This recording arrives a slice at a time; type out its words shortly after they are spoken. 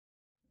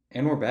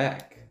And we're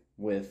back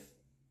with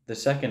the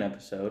second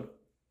episode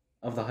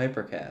of the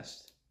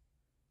Hypercast.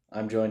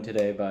 I'm joined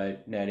today by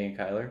Natty and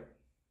Kyler.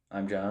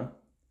 I'm John.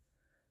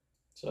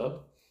 What's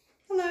up?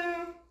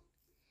 Hello.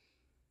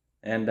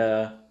 And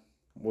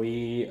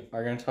we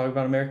are going to talk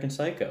about American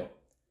Psycho,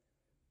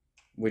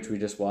 which we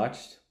just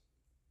watched.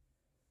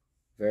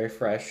 Very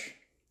fresh.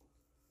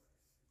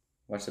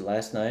 Watched it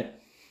last night.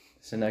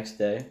 It's the next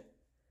day.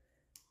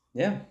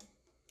 Yeah.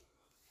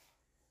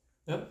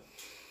 Yep.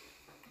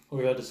 What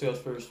we got to discuss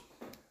first?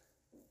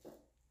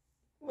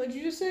 What'd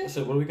you just say? I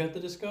said, what do we got to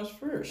discuss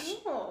first?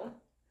 Oh.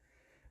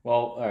 Well,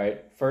 all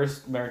right.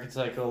 First, American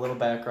Psycho, a little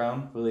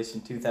background. Released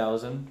in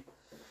 2000.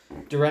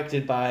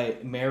 Directed by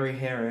Mary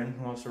Herron,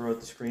 who also wrote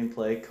the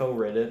screenplay.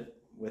 Co-wrote it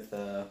with,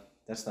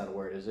 that's not a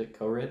word, is it?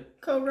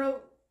 Co-writ?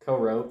 Co-wrote.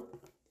 Co-wrote.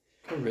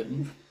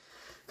 Co-written.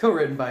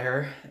 Co-written by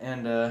her.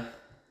 And,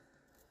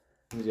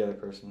 who's the other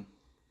person?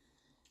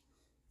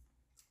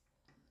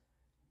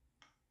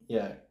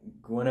 Yeah,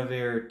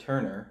 Guinevere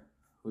Turner,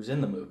 who's in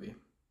the movie,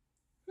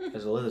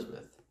 as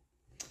Elizabeth.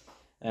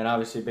 And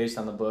obviously based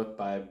on the book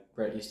by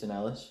Bret Easton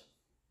Ellis.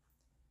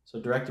 So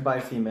directed by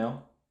a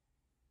female.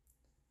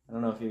 I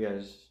don't know if you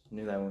guys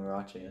knew that when we were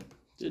watching it.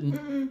 Didn't.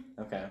 Mm-mm.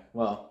 Okay,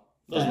 well.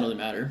 Doesn't really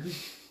matter.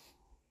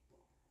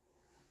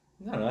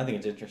 I don't know, I think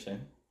it's interesting.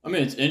 I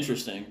mean, it's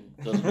interesting.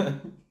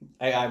 Doesn't.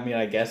 I mean,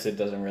 I guess it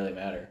doesn't really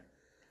matter.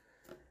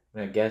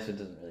 I guess it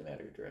doesn't really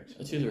matter your direction.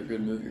 It's either a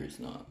good movie or it's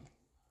not.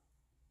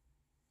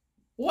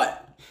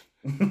 What?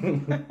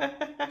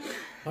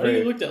 How do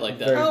you look at like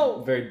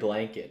that? Very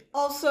blanket.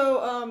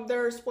 Also,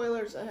 there are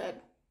spoilers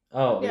ahead.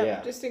 Oh,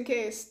 yeah. Just in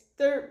case.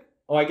 There.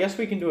 Oh, I guess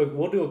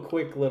we'll do a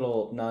quick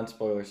little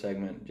non-spoiler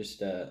segment.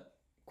 Just a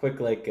quick,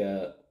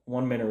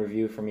 1 minute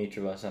review from each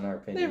of us on our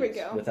opinions. There we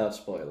go. Without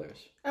spoilers.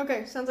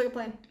 Okay, sounds like a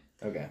plan.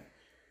 Okay.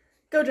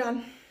 Go,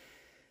 John.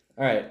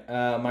 All right,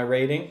 my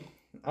rating.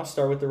 I'll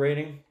start with the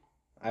rating.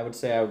 I would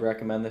say I would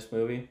recommend this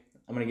movie.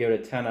 I'm going to give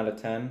it a 10 out of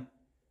 10.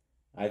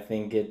 I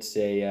think it's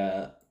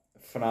a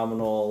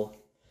phenomenal,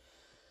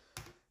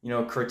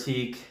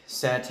 critique,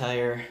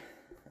 satire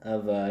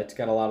of, it's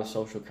got a lot of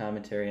social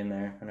commentary in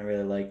there, and I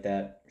really like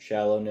that.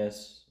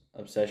 Shallowness,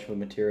 obsession with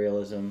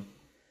materialism,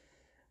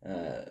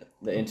 the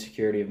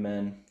insecurity of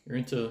men. You're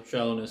into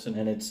shallowness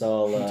and it's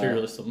all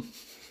materialism.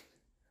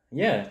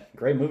 Yeah,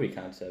 great movie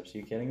concepts. Are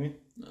you kidding me?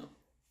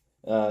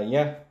 No.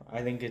 Yeah,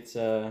 I think it's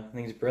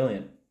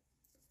brilliant.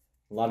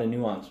 A lot of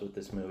nuance with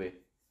this movie.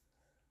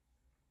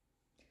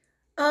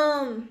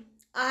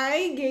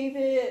 I gave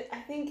it, I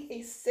think, a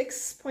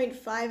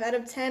 6.5 out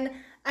of 10.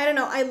 I don't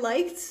know, I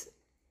liked,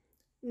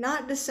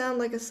 not to sound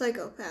like a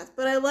psychopath,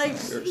 but I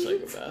liked... You're a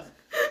psychopath.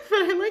 But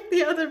I liked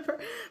the other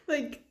part,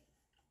 the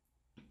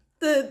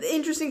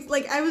interesting,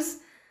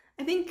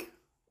 I think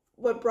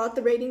what brought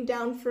the rating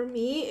down for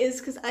me is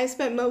because I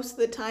spent most of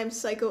the time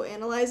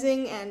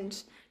psychoanalyzing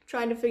and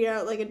trying to figure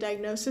out, a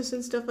diagnosis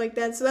and stuff like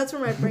that, so that's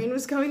where my brain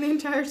was going the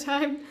entire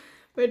time,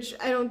 which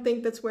I don't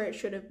think that's where it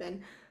should have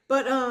been.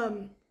 But,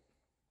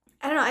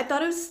 I don't know, I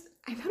thought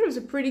it was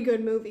a pretty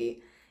good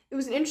movie. It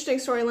was an interesting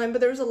storyline,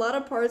 but there was a lot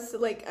of parts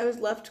that, I was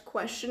left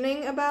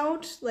questioning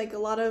about. A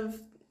lot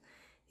of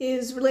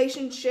his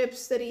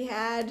relationships that he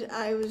had,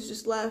 I was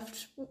just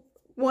left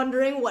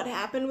wondering what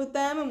happened with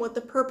them and what the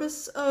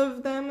purpose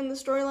of them in the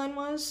storyline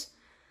was.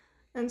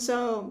 And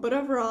so, but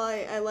overall,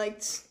 I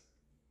liked,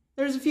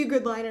 there's a few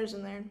good liners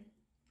in there,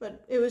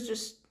 but it was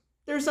just,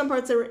 there were some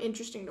parts that were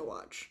interesting to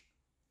watch.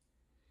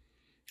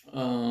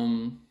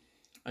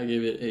 I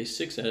gave it a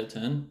 6 out of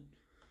 10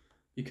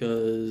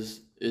 because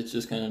it's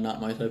just kind of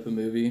not my type of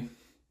movie.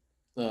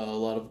 A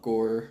lot of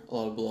gore, a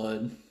lot of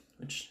blood,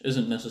 which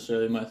isn't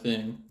necessarily my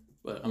thing,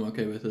 but I'm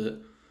okay with it.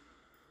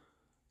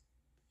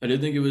 I did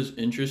think it was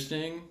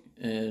interesting,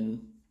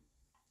 and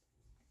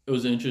it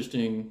was an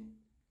interesting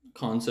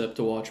concept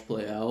to watch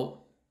play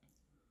out,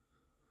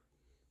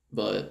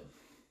 but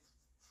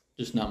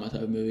just not my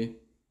type of movie.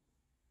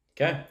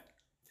 Okay.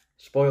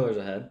 Spoilers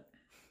ahead.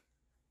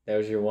 That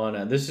was your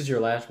one. This is your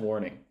last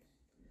warning.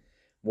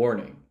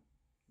 Warning.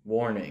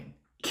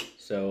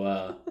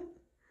 So,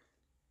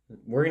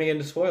 we're going to get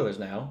into spoilers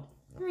now.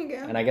 There you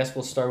go. And I guess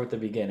we'll start with the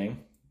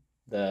beginning.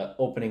 The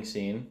opening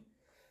scene.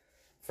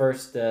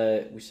 First,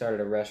 we start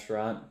at a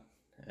restaurant.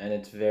 And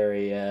it's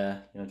very,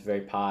 it's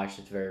very posh.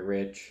 It's very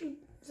rich.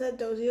 Is that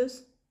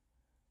Dozio's?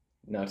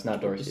 No, it's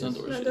not Dorcia's. It's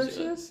not Not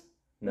Dorcia's?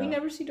 No. We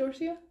never see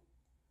Dorcia?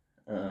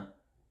 Huh.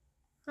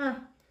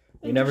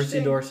 You never see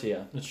Interesting.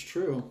 Dorcia. That's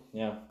true.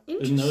 Yeah.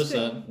 Didn't notice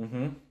that.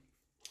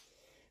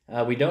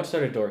 Mm-hmm. We don't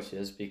start at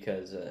Dorcia's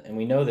because, and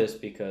we know this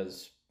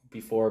because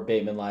before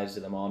Bateman lies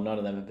to them all, none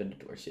of them have been to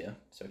Dorcia,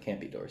 so it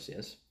can't be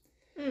Dorcia's.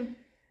 Mm.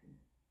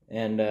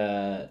 And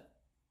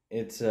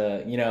it's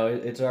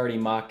it's already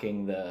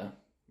mocking the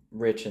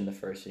rich in the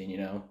first scene.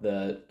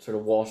 The sort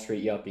of Wall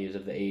Street yuppies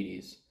of the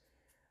 80s.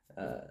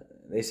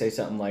 They say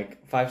something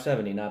like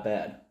 $5.70, not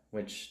bad,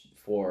 which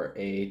for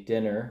a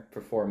dinner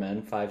for 4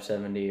 men,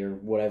 $5.70 or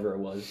whatever it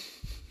was,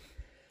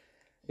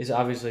 is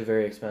obviously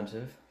very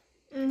expensive.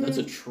 Mm-hmm. That's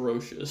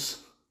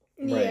atrocious.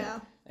 Right.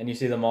 Yeah. And you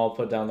see them all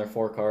put down their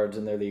 4 cards,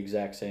 and they're the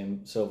exact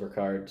same silver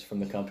cards from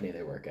the company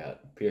they work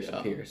at, Pierce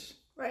and Pierce.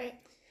 Right.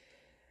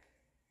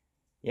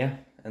 Yeah,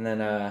 and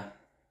then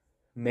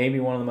maybe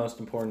one of the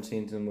most important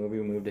scenes in the movie,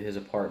 we move to his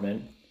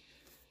apartment.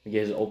 We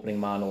get his opening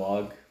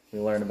monologue. We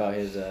learn about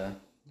his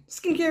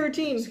skincare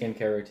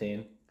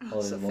routine.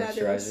 All his so moisturizers.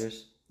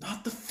 fabulous.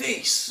 Not the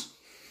face.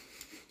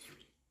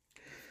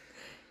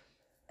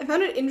 I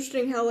found it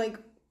interesting how like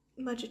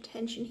much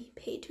attention he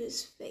paid to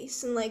his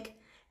face, and like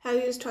how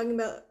he was talking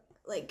about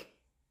like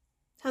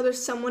how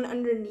there's someone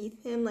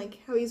underneath him, like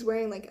how he's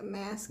wearing like a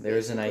mask.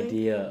 There's an basically.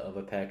 idea of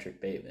a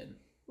Patrick Bateman.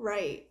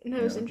 Right, and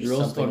it was Yeah. interesting. You're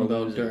also Something talking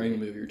about illusory. during the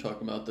movie. You're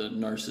talking about the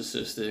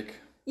narcissistic.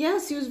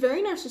 Yes, he was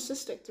very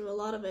narcissistic through a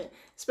lot of it,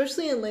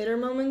 especially in later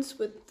moments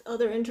with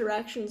other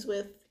interactions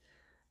with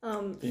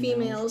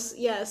females.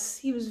 Yes,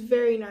 he was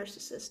very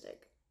narcissistic.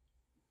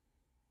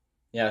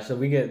 Yeah, so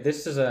we get,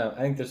 this is I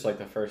think this is like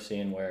the first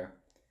scene where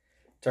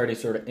it's already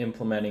sort of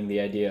implementing the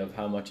idea of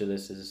how much of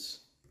this is,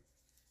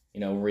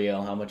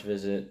 real, how much of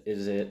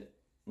it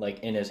like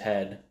in his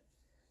head.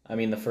 I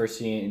mean,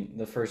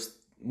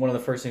 one of the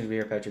first things we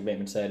hear Patrick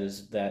Bateman said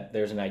is that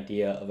there's an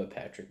idea of a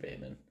Patrick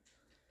Bateman,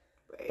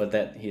 Right. but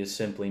that he is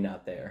simply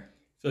not there.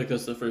 I feel like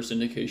that's the first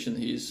indication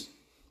that he's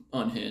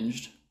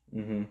unhinged.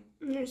 Mm-hmm.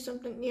 There's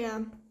something, yeah.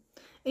 And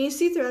you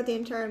see throughout the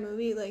entire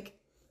movie, like,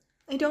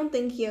 I don't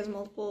think he has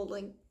multiple,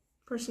 like,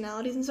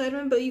 personalities inside of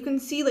him, but you can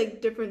see,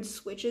 like, different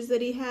switches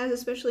that he has,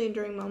 especially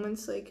during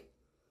moments, like,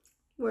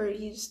 where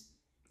he's,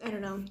 I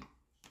don't know,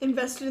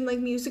 invested in, like,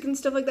 music and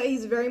stuff like that.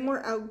 He's very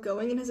more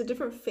outgoing and has a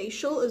different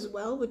facial as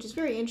well, which is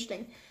very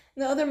interesting.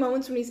 And the other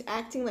moments when he's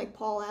acting like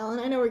Paul Allen,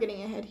 I know we're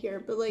getting ahead here,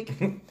 but, like,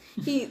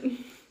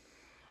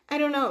 I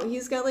don't know,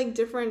 he's got, like,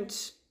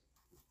 different,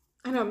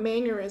 I don't know,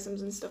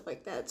 mannerisms and stuff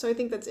like that. So I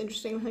think that's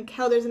interesting, like,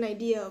 how there's an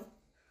idea of,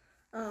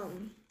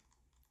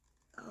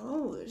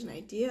 there's an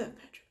idea of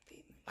Patrick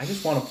Bateman. I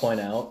just want to point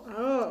out,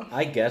 Oh.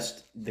 I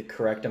guessed the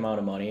correct amount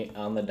of money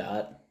on the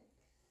dot.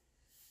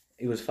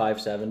 It was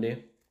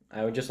 $570.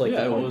 I would just like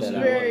Yeah, to it point was that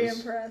out. Very was.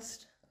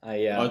 impressed.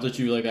 I thought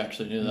you like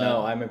actually knew that.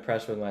 No, I'm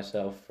impressed with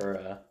myself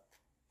for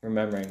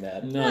remembering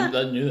that. No,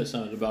 I knew that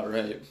sounded about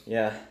right.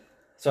 Yeah.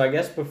 So I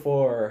guess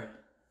before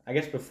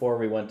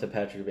we went to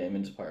Patrick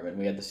Bateman's apartment,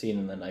 we had the scene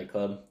in the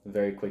nightclub, a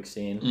very quick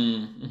scene,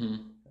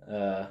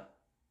 Mm-hmm.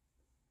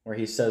 where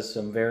he says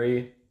some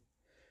very,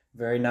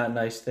 very not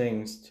nice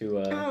things to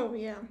Oh,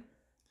 yeah.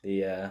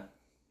 the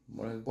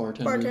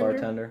Bartender.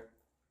 bartender.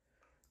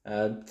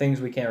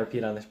 Things we can't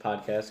repeat on this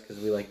podcast because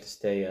we like to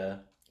stay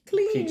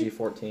Clean.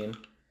 PG-14.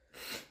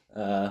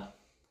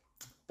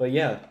 But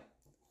yeah.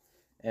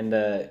 And,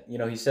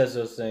 he says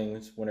those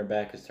things when her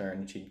back is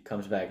turned. She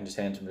comes back and just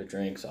hands him the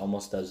drinks.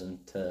 Almost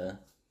doesn't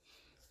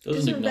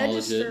Doesn't acknowledge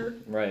register. it.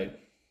 Right.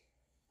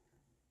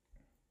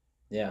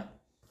 Yeah.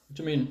 Which,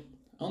 I mean,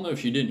 I don't know if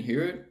she didn't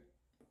hear it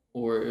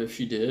or if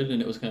she did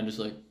and it was kind of just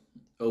like,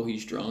 oh,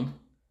 he's drunk.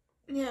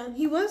 Yeah,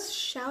 he was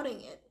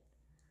shouting it.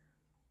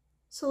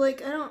 So,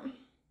 like, I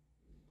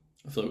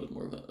feel like it was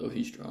more of a, oh,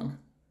 he's drunk.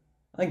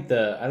 I think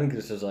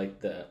this is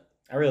like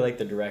I really like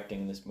the directing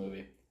in this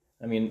movie.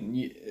 I mean,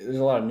 there's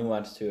a lot of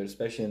nuance to it,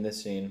 especially in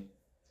this scene.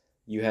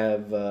 You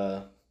have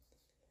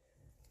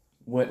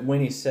when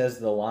he says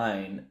the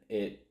line,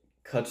 it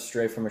cuts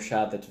straight from a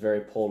shot that's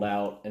very pulled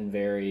out and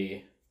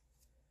very,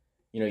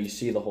 you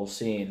see the whole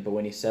scene. But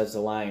when he says the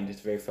line,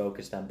 it's very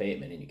focused on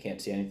Bateman, and you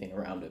can't see anything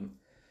around him,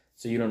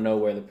 so you don't know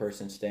where the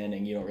person's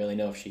standing. You don't really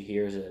know if she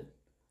hears it.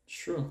 It's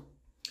true.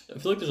 I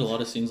feel like there's a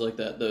lot of scenes like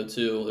that, though,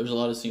 too. There's a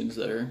lot of scenes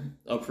that are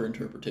up for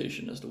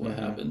interpretation as to what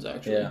happens,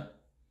 actually. Yeah.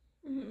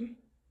 Mm-hmm.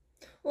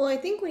 Well, I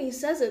think when he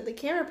says it, the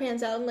camera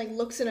pans out and, like,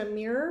 looks in a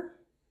mirror.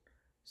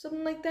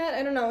 Something like that.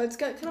 I don't know. It's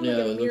got kind of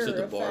like a it mirror looks at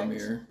the effect. bar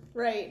mirror.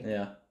 Right.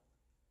 Yeah.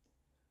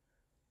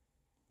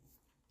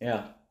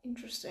 Yeah.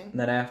 Interesting. And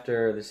then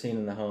after the scene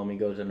in the home, he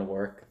goes into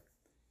work.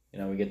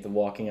 We get the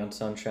walking on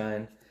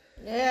sunshine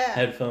Yeah.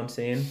 headphone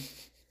scene.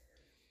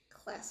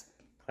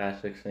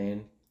 Classic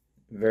scene.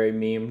 Very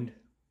memed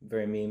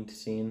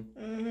scene.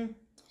 Mm-hmm.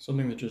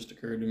 Something that just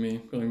occurred to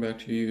me, going back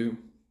to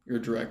your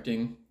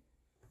directing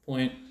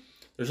point,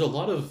 there's a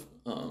lot of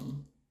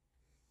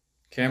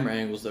camera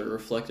angles that are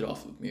reflected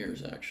off of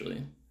mirrors,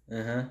 actually.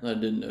 Uh-huh. I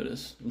didn't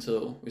notice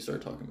until we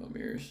started talking about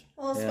mirrors.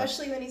 Well,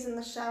 especially when he's in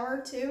the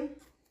shower, too.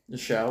 The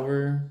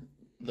shower,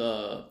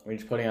 the When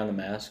he's putting on the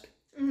mask.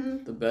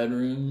 Mm-hmm. the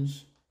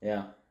bedrooms.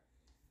 Yeah.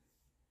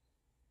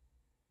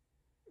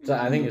 So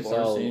I think The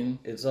bar scene.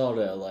 it's all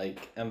to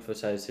like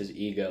emphasize his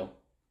ego,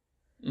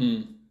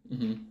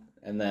 Mm-hmm.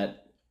 and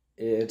that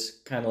it's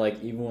kind of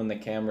like even when the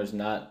camera's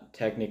not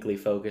technically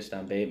focused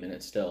on Bateman,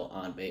 it's still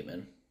on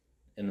Bateman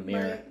in the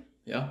mirror. Right.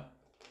 Yeah.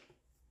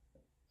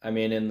 I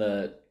mean, in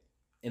the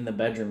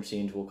bedroom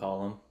scenes, we'll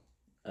call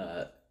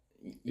them.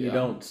 You Yeah.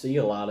 don't see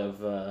a lot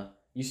of.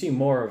 You see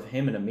more of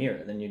him in a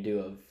mirror than you do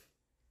of.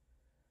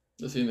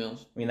 The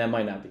females. I mean, that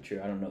might not be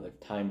true. I don't know the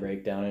time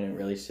breakdown. I didn't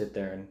really sit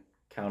there and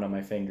count on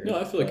my fingers. No,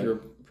 I feel like but you're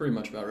pretty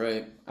much about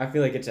right. I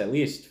feel like it's at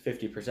least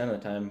 50% of the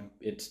time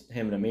it's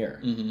him in a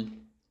mirror. Mm-hmm.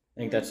 I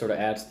think that sort of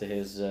adds to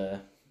his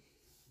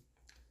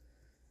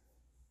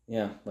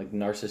Yeah, like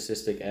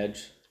narcissistic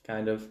edge,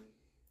 kind of.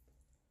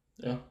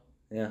 Yeah.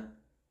 Yeah.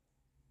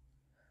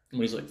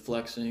 When he's like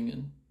flexing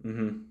and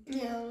Mm-hmm.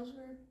 Yeah, that was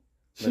weird.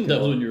 Look that at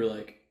was all- when you were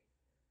like,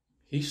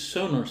 he's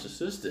so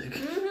narcissistic.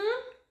 Mm-hmm.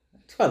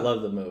 That's why I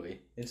love the movie.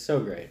 It's so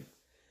great.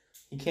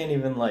 He can't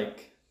even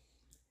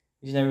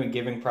he's not even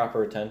giving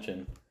proper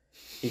attention.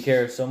 He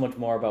cares so much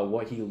more about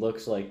what he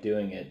looks like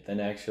doing it than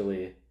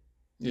actually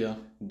Yeah.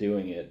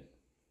 doing it.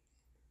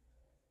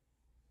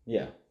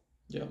 Yeah.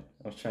 Yeah.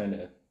 I was trying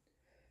to.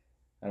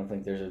 I don't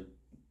think there's a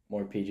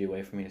more PG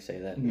way for me to say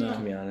that. No. To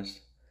be honest.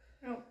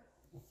 No.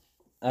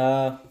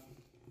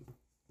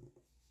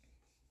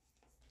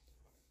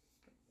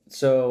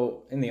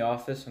 So in The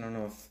Office, I don't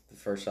know if the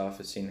first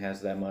Office scene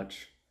has that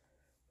much,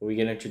 but we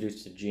get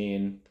introduced to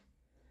Jean,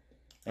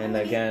 and Oh,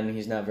 he- again,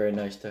 he's not very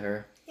nice to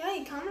her. Yeah,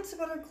 he comments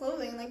about her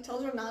clothing, like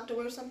tells her not to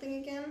wear something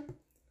again.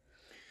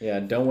 Yeah,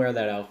 don't wear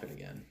that outfit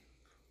again.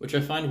 Which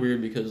I find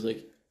weird because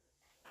like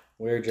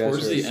Wear a dress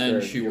Towards or a the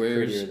end, skirt. she You're wears-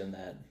 prettier than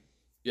that.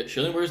 yeah, she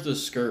only wears the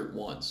skirt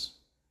once.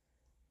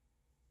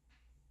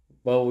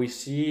 Well, we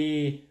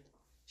see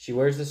she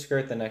wears the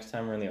skirt the next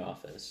time we're in the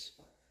office.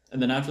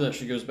 And then after that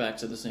she goes back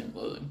to the same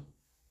clothing.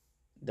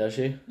 Does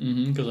she?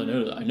 Mm-hmm. Because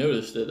I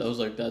noticed it. I was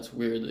like, that's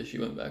weird that she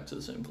went back to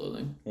the same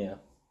clothing. Yeah.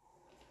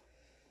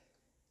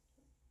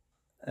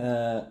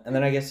 And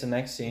then I guess the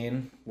next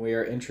scene, we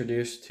are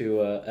introduced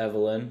to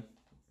Evelyn,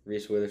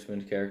 Reese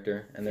Witherspoon's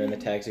character, and they're in the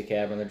taxi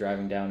cab and they're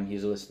driving down and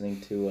he's listening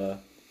to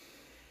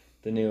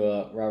the new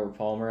Robert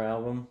Palmer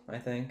album, I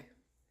think.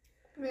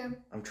 Yeah.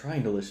 I'm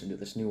trying to listen to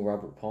this new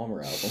Robert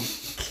Palmer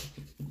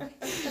album,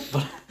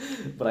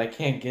 but I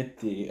can't get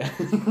the.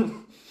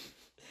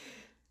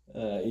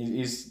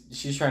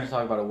 She's trying to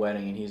talk about a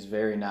wedding and he's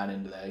very not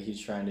into that. He's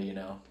trying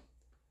to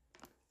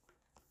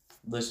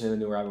listen to the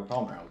new Robert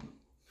Palmer album.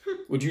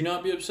 Would you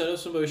not be upset if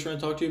somebody's trying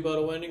to talk to you about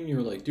a wedding and you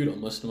were like, dude,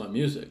 I'm listening to my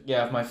music?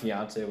 Yeah, if my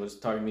fiance was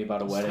talking to me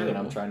about a It's wedding and I'm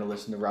terrible. trying to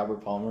listen to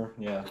Robert Palmer,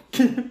 yeah.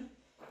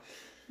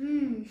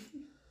 Hmm.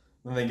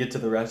 Then they get to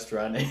the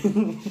restaurant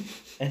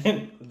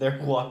and they're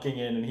walking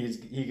in and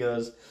he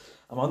goes,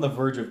 I'm on the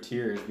verge of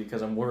tears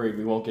because I'm worried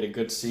we won't get a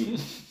good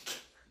seat.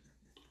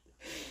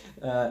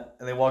 And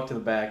they walk to the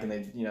back and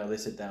they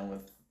sit down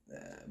with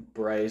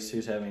Bryce,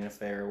 who's having an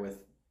affair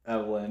with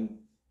Evelyn,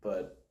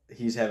 but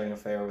he's having an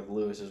affair with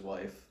Lewis's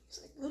wife. It's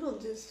like, little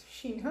does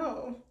she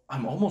know.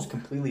 I'm almost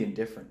completely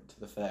indifferent to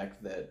the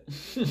fact that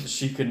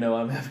she could know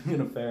I'm having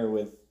an affair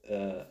with,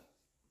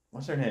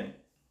 what's her name?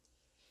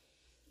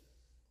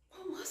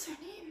 What was her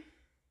name?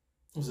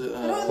 Was it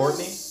I don't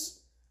Courtney?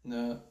 know.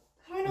 No.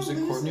 How do I know Was it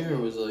Lewis' Courtney or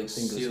name? was it like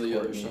think it was Celia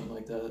or Courtney. something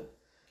like that?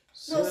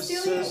 No,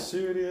 Celia.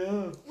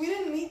 Celia. We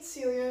didn't meet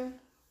Celia,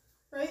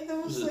 right? That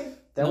was Was it-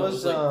 like That No,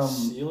 was, it like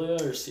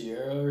Celia or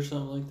Sierra or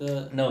something like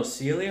that. No,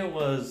 Celia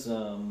was,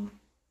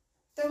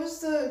 that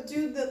was the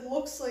dude that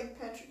looks like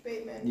Patrick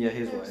Bateman. Yeah,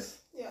 his That wife. was-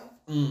 Yeah.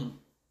 Mm.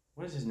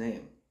 what is his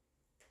name?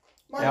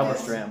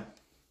 Marcus. Halberstram.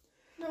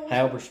 No, it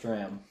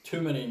Halberstram.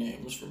 Too many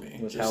names for me.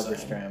 It was just saying.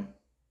 Halberstram.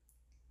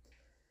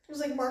 was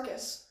like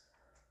Marcus.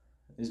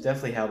 It was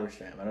definitely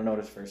Halberstram. I don't know what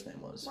his first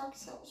name was.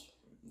 Marcus Halberstram.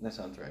 That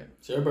sounds right.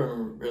 See,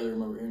 everybody really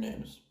remember your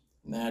names.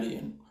 Maddie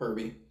and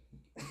Herbie.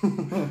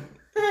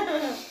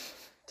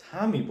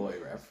 Tommy Boy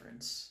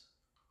reference.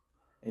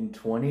 In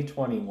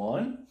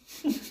 2021?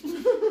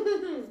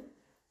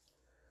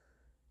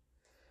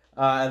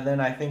 And then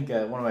I think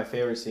one of my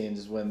favorite scenes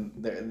is when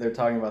they're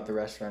talking about the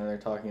restaurant and they're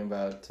talking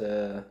about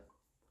I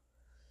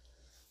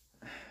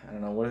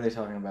don't know, what are they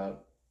talking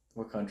about?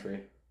 What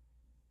country?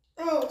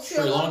 Oh,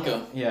 Sri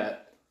Lanka. Yeah,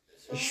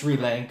 Sri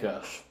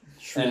Lanka.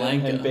 Sri And-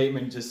 Lanka. And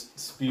Bateman just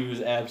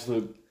spews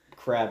absolute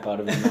crap out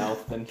of his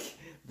mouth, and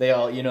they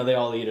all eat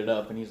it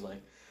up, and he's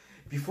like,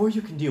 "Before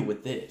you can deal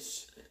with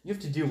this, you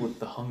have to deal with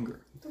the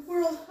hunger." The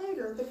world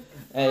hunger. The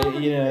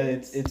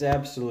It's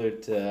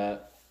absolute.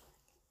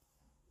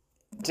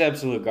 It's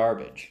absolute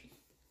garbage,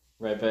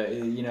 right? But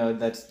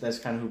that's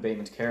kind of who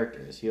Bateman's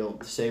character is.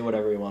 He'll say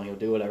whatever he wants. He'll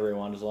do whatever he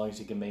wants as long as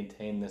he can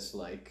maintain this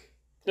like.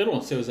 I don't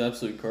want to say it was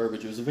absolute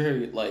garbage. It was a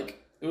very, it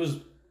was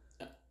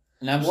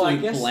an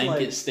absolute guess,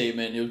 blanket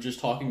statement. It was just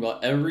talking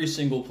about every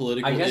single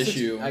political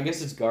issue. I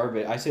guess it's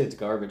garbage. I say it's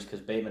garbage because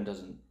Bateman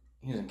doesn't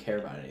care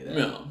about any of that.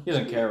 No. He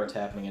doesn't care what's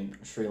happening in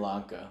Sri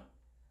Lanka.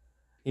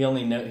 He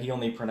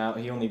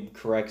only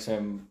corrects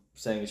him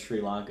saying it's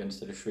Sri Lanka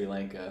instead of Sri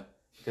Lanka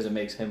because it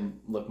makes him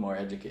look more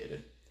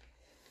educated.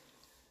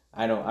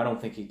 I don't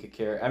think he could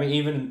care. I mean,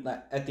 even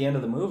at the end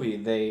of the movie,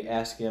 they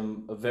ask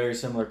him a very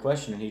similar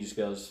question, and he just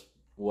goes,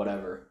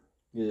 "Whatever."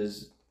 He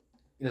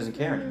doesn't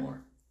care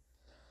anymore.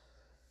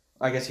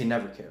 I guess he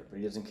never cared, but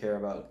he doesn't care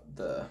about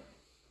the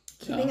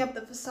keeping up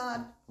the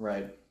facade.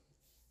 right.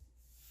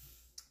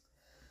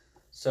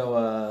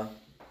 So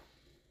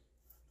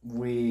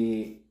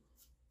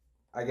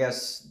I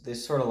guess they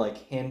sort of like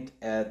hint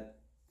at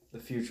the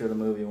future of the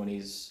movie when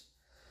he's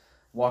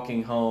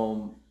walking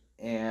home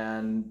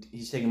and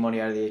he's taking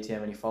money out of the ATM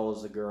and he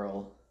follows the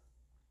girl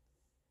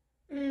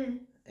Mm.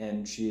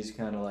 and she's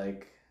kind of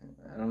like,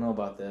 I don't know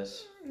about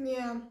this.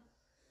 Yeah.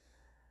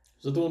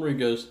 Is that the one where he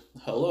goes,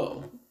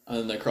 hello? And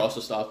then they cross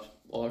the stop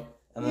block?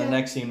 And then the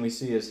next scene we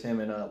see is him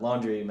in a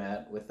laundry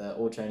mat with an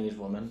old Chinese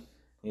woman.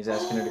 He's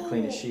asking her to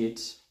clean his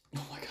sheets.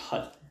 Oh my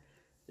god.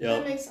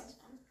 That makes sense,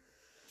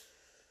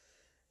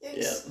 man.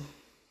 Yeah.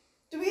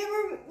 Did we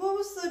ever? What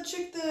was the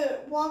chick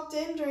that walked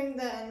in during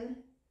then?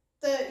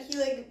 That he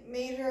like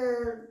made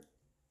her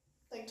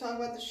like talk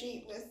about the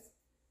sheet with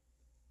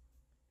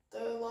the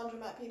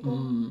laundromat people.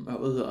 That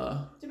was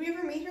Did we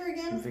ever meet her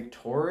again?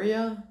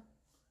 Victoria?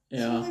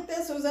 yeah. Something like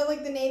that. So was that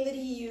like the name that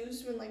he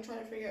used when like trying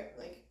to figure out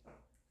like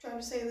trying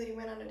to say that he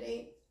went on a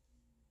date?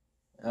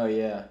 Oh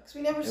yeah. Because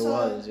we never It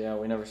saw was, yeah.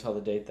 We never saw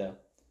the date though.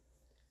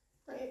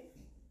 Right.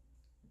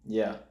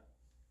 Yeah.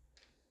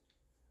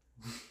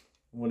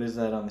 What is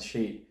that on the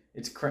sheet?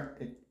 It's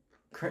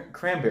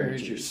cranberry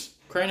juice.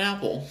 Crane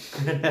apple.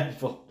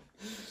 Apple.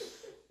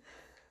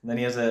 Then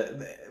he has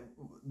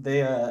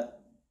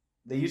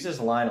they use this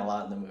line a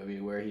lot in the movie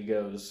where he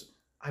goes,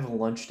 I have a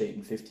lunch date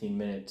in 15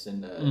 minutes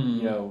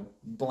in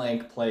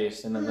blank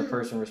place, and then the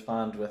person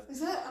responds with,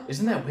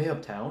 isn't that way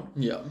uptown?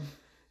 Yeah.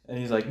 And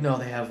he's like, no,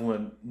 they have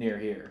one near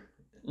here.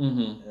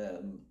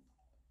 Mm-hmm.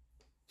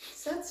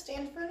 Does that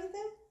stand for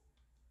anything?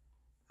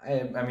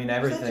 I mean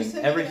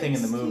everything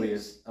in the movie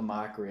is a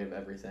mockery of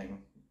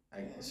everything.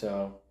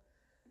 So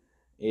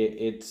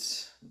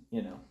it's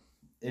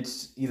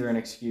it's either an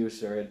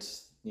excuse or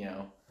it's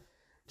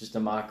just a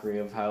mockery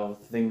of how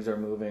things are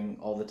moving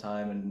all the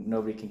time and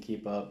nobody can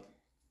keep up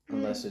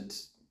unless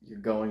you're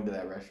going to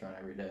that restaurant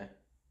every day.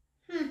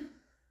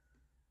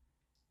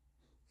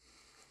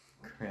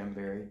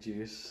 Cranberry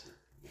juice.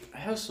 I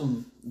have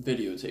some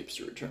videotapes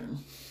to return.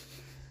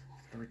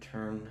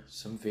 Return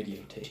some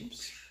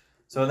videotapes.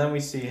 So then we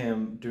see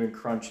him doing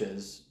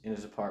crunches in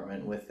his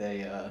apartment with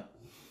a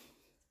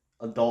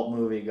adult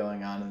movie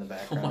going on in the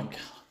background. Oh my god.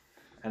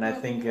 And I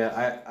think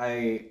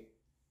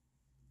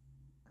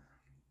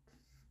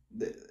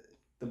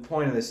the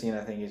point of the scene,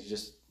 I think, is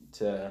just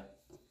to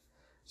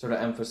sort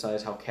of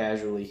emphasize how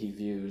casually he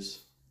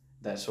views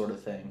that sort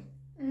of thing.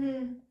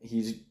 Mm-hmm.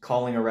 He's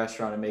calling a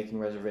restaurant and making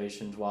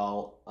reservations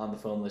while on the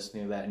phone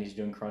listening to that, and he's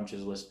doing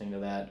crunches listening to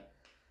that.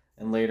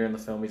 And later in the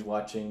film, he's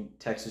watching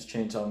Texas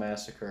Chainsaw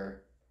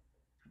Massacre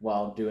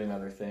while doing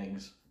other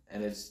things.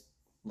 And it's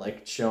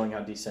like showing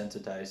how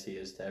desensitized he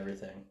is to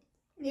everything.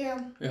 Yeah.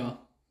 Yeah.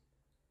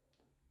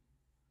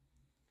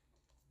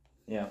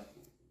 Yeah.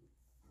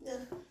 Yeah.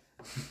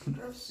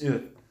 Gross.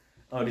 Ew.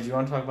 Oh, did you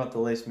want to talk about the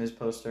Les Mis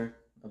poster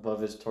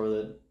above his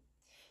toilet?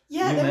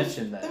 Yeah, you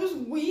mentioned that. That was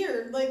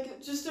weird.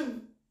 Like, just a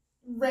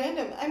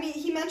random. I mean,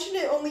 he mentioned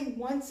it only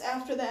once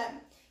after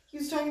that. He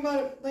was talking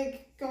about,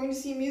 like, going to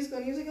see a musical,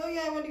 and he was like, oh,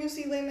 yeah, I went to go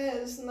see Les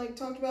Mis, and, like,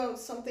 talked about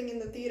something in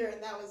the theater,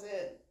 and that was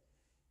it.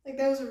 Like,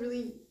 that was a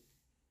really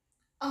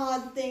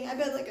odd thing. I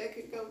bet, like, I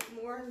could go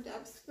more in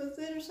depth with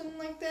it or something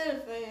like that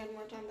if I had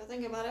more time to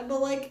think about it.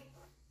 But, like,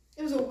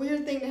 it was a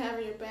weird thing to have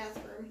in your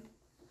bathroom.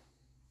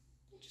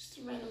 Just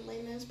a random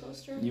Les Mis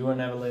poster. You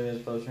wouldn't have a Les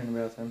Mis poster in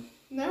your bathroom?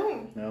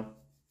 No.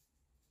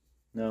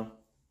 No.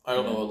 I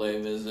don't know what Les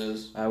Mis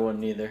is. I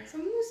wouldn't either. It's a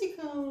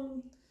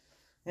musical.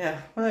 Yeah,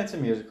 well, it's a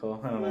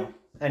musical. I don't know.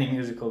 Any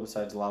musical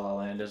besides La La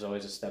Land is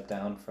always a step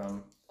down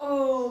from...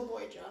 Oh,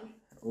 boy, John.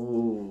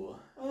 Ooh.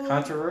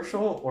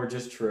 Controversial or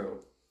just true?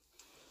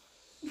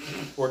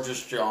 Or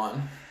just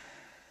John.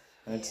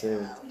 I'd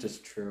say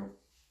just true.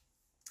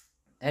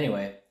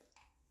 Anyway,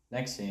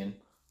 next scene.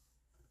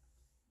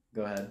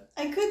 Go ahead.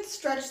 I could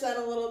stretch that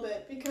a little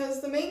bit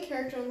because the main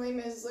character in Les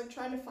Mis is like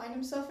trying to find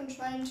himself and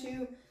trying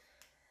to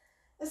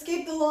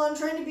escape the law and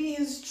trying to be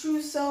his true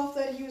self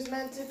that he was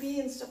meant to be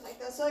and stuff like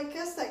that. So I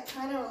guess that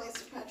kind of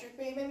relates to Patrick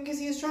Bateman because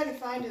he was trying to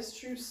find his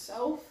true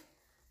self.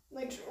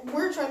 Like,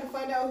 we're trying to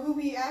find out who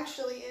he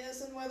actually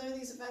is and whether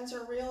these events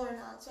are real or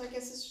not. So I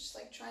guess it's just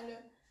like trying to...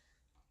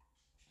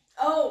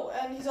 Oh,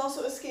 and he's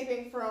also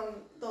escaping from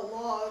the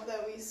law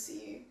that we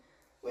see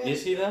with...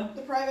 Is he, though?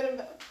 The private...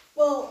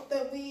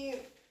 that we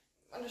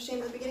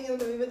understand at the beginning of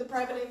the movie, but the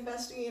private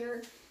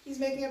investigator, he's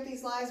making up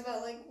these lies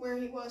about, like, where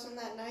he was on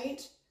that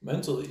night.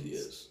 Mentally he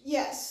is.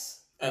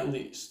 Yes. At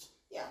least.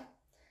 Yeah.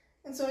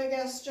 And so I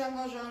guess Jean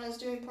Valjean is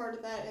doing part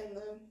of that in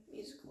the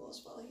musical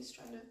as well. He's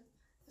trying to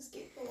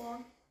escape the law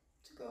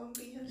to go and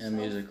be himself. That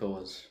musical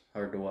was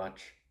hard to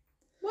watch.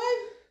 What?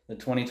 The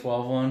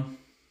 2012 one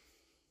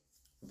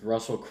with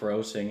Russell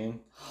Crowe singing.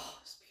 Oh,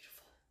 it's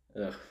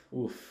beautiful. Ugh,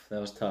 oof, that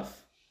was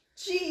tough.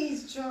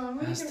 Jeez, John.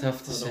 That was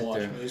tough to I sit don't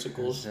watch through.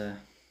 musicals.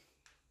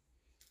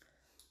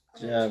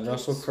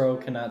 Russell Crowe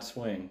cannot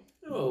swing.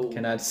 No.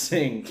 Cannot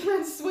sing.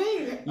 Cannot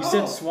swing. You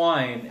said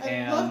swine,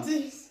 I'd love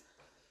to.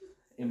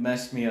 it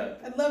messed me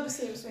up. I'd love to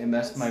see him swing. It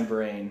messed guys. my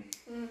brain.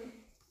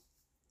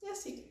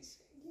 Yes, he did.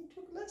 He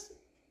took a lesson.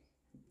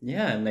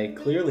 Yeah, and they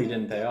clearly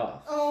didn't pay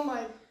off. Oh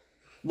my.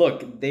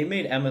 Look, they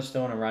made Emma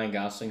Stone and Ryan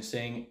Gosling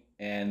sing,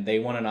 and they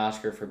won an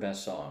Oscar for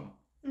Best Song.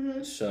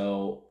 Mm-hmm.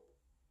 So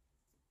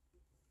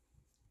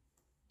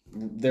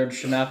there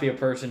should not be a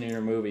person in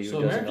your movie who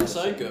So doesn't American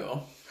know how to sing.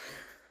 Psycho.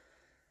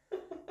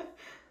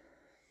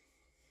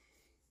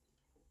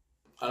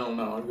 I don't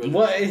know.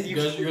 You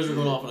guys are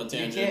going off on a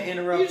tangent. You can't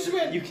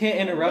interrupt. You can't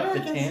interrupt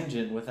the Americans.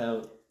 tangent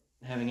without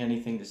having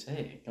anything to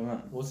say. Come on.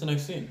 What's the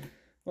next scene?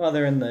 Well,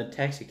 they're in the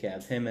taxi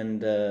cab. Him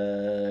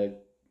and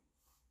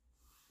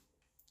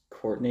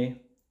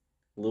Courtney,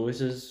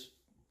 Lewis's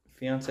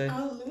fiance.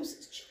 Oh,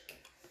 Lewis's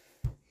chick.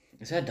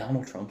 Is that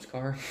Donald Trump's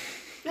car?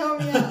 Oh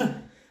yeah.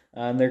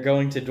 And they're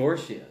going to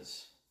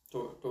Dorcia's.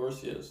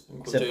 Dorcia's.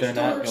 Except they're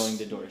not Dorce. going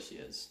to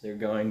Dorcia's. They're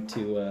going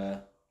to,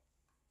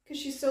 Cause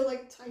she's so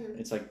like tired.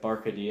 it's like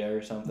Barcadia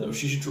or something. No,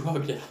 she's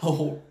drugged out.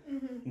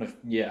 Mm-hmm. No,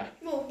 yeah.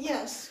 Well,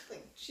 yes,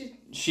 like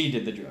She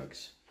did the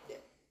drugs.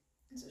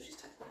 and so she's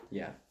tired.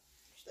 Yeah.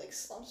 She like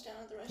slumps down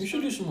at the restaurant. You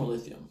should do some more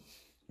lithium.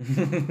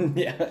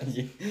 yeah.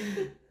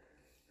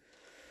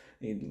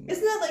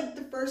 Isn't that like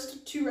the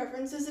first two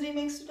references that he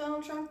makes to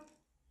Donald Trump?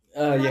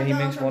 Yeah, he Donald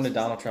makes one to Trump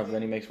Donald Trump, and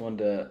then he makes one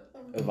to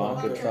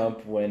Ivanka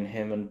Trump when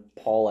him and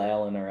Paul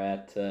Allen are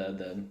at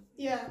the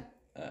Yeah.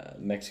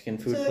 Mexican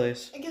food So,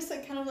 place. I guess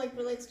that kind of like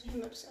relates to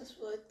him obsessed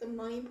with like the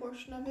money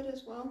portion of it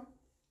as well.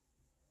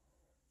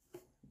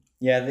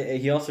 Yeah,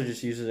 he also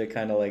just uses it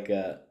kind of like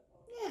Yeah.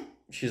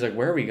 she's like,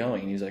 "Where are we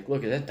going?" And he's like,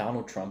 "Look, is that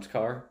Donald Trump's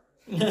car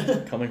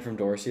coming from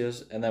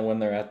Dorcia's?" And then when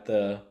they're at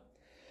the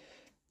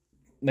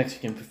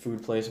Mexican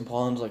food place, and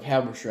Paul Allen's like,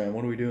 "Haberstram,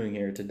 what are we doing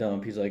here? It's a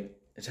dump." He's like,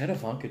 "Is that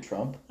Ivanka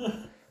Trump?"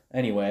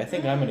 Anyway, I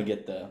think I'm gonna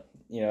get the.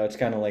 It's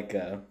kind of like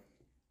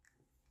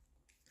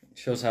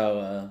shows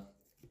how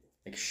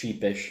like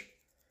sheepish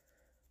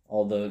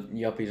all the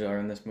yuppies are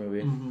in this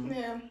movie. Mm-hmm.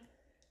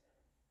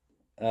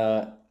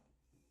 Yeah.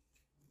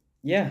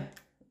 Yeah,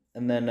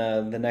 and then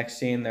the next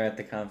scene, they're at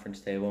the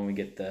conference table, and we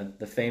get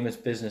the famous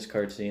business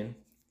card scene.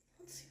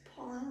 Let's see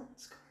Paul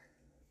Allen's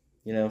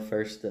card.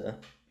 First,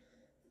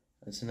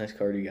 that's a nice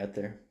card you got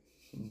there.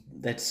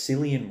 That's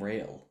Cillian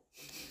Rail.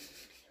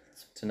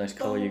 It's a nice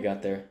color you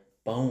got there.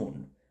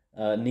 Bone.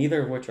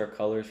 Neither of which are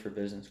colors for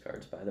business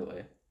cards, by the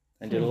way.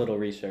 I did a little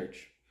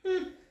research.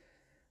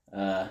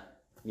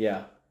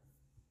 Yeah.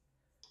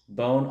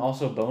 Bone.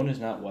 Also, bone is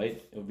not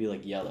white. It would be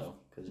like yellow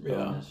because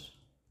bone is.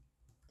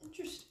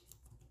 Interesting.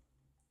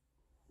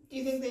 Do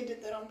you think they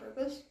did that on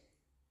purpose?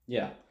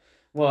 Yeah.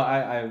 Well,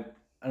 I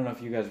don't know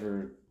if you guys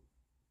were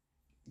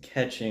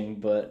catching,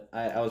 but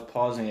I was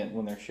pausing it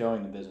when they're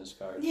showing the business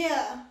card.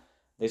 Yeah.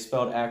 They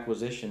spelled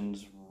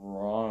acquisitions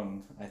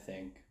wrong, I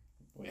think.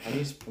 Wait, how do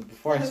you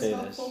before I That's say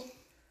helpful.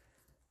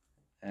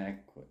 this?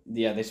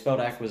 They spelled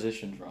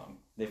acquisitions wrong.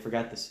 They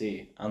forgot the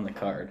C on the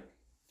card.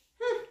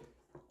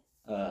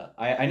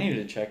 I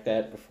needed to check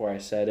that before I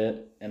said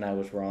it, and I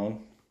was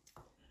wrong,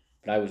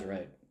 but I was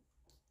right.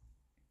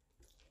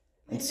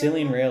 And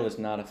Cillian Rail is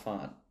not a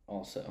font,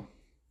 also.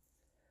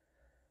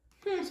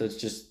 So it's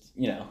just,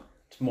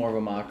 it's more of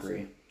a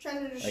mockery.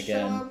 Trying to just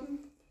Again. show up.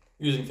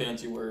 Using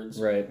fancy words.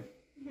 Right.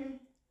 Mhm.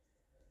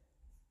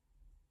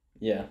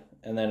 Yeah.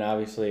 And then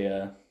obviously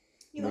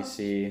He we lost.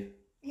 see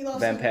He lost.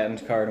 Van his-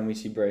 Patten's card and we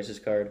see Bryce's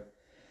card.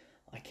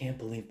 I can't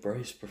believe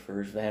Bryce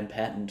prefers Van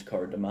Patten's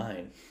card to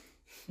mine.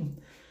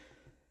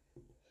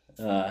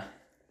 I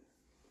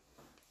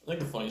think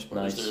the funniest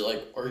part Nice. is they're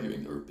like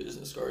arguing over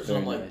business cards, Very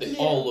and I'm like, nice. they Yeah.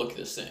 all look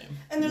the same.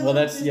 And they're Well, little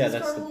that's business the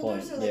card point.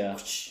 holders, they're like, Yeah.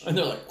 whoosh. And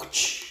they're like,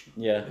 whoosh.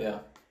 Yeah. Yeah.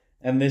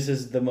 And this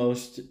is the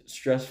most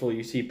stressful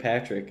you see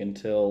Patrick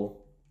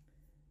until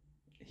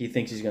he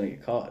thinks he's going to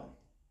get caught.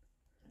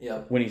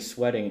 Yeah. When he's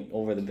sweating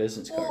over the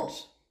business Well-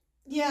 cards.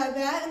 Yeah,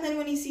 that, and then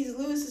when he sees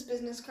Lewis's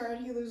business card,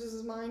 he loses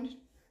his mind.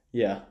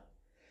 Yeah.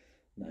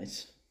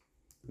 Nice.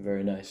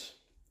 Very nice.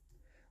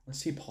 Let's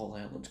see Paul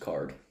Allen's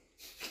card.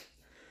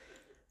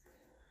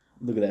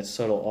 Look at that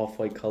subtle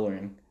off-white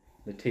coloring.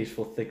 The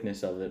tasteful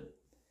thickness of it.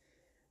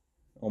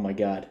 Oh my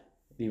god.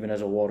 It even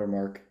has a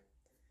watermark.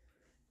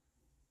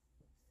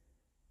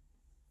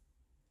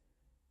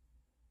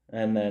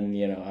 And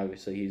then,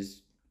 obviously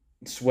he's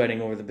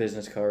sweating over the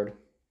business card.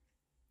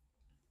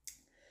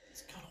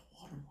 It's got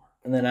a watermark.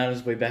 And then on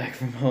his way back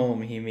from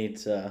home, he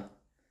meets, what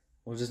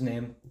was his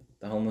name?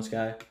 The homeless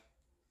guy?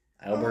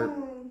 Albert?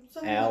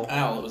 Something Al? like-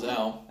 Al, it was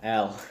Al.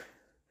 Al.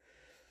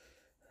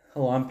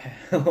 Hello,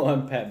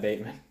 I'm Pat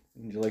Bateman.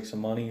 Would you like some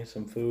money,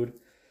 some food?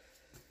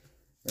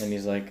 And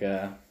he's like,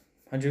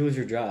 how'd you lose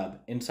your job?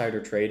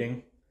 Insider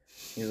trading?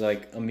 He's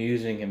like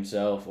amusing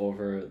himself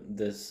over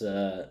this,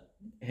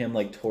 him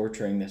like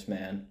torturing this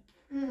man.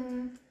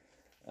 Mhm.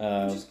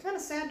 Which is kind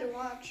of sad to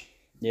watch.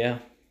 Yeah.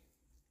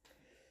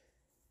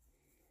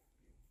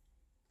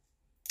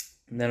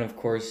 And then of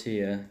course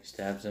he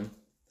stabs him.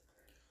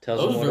 That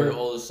was very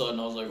all of a sudden.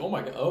 I was like, oh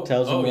my god. Oh,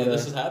 Tells him yeah, what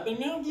this a- is happening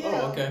now? Yeah.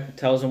 Oh, okay.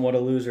 tells him what a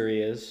loser he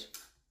is.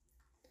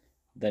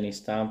 Then he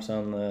stomps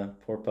on the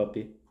poor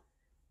puppy.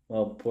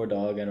 Well, poor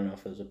dog. I don't know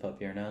if it was a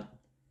puppy or not.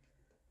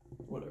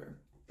 Whatever.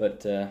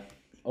 But,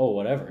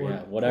 whatever. Poor-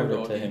 Yeah, whatever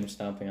poor to doggy. him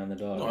stomping on the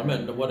dog. No, I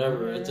meant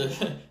whatever. It's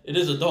it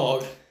is a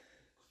dog.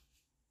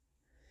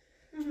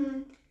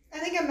 Mhm. I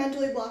think I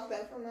mentally blocked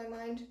that from my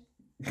mind.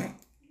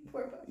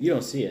 Poor puppy. You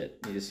don't see it.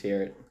 You just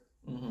hear it.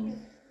 Mm-hmm.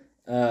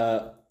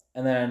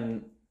 And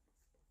then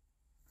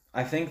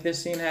I think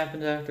this scene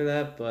happens after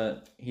that,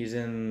 but he's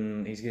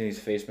getting his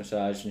face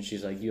massaged, and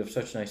she's like, "You have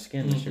such nice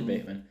skin, Mr. Mhm.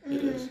 Bateman."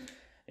 It is.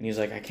 And he's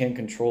like, "I can't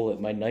control it.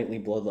 My nightly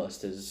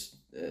bloodlust is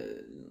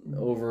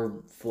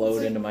overflowed It's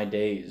like- into my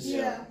days."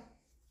 Yeah.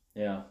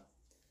 Yeah.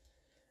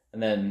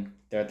 And then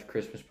they're at the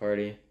Christmas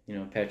party. You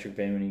know, Patrick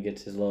Bateman, he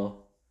gets his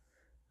little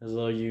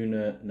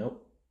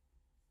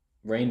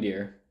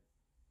reindeer.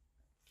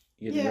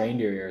 He gets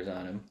reindeer ears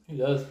on him. He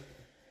does.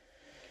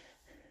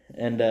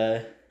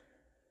 And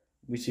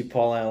we see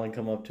Paul Allen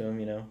come up to him,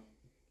 you know.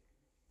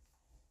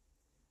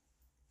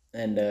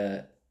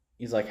 And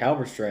he's like,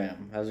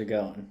 Halberstram, how's it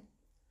going?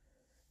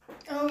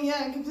 Oh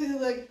yeah, and completely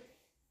like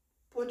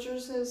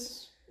butchers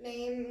his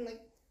name and like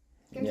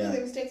completely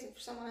mistakes it for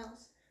someone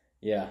else.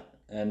 Yeah,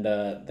 and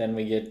then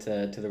we get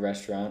to the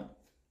restaurant.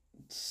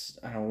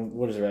 I don't know,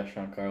 what is the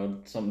restaurant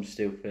called? Something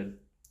stupid.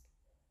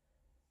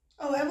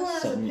 Oh, Evelyn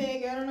has a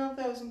pig. I don't know if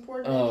that was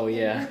important. Oh,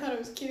 yeah. I thought it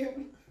was cute.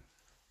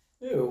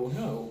 Ew,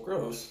 no,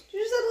 gross. She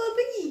just had a little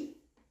piggy.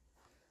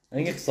 I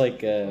think it's like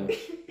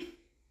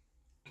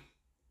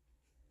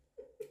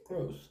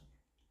Gross.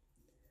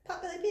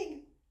 Potbelly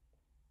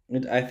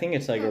pig. I think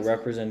it's like a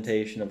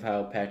representation of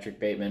how Patrick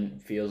Bateman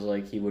feels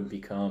like he would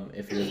become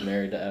if he was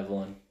married to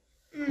Evelyn.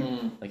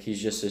 Like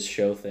he's just this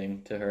show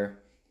thing to her.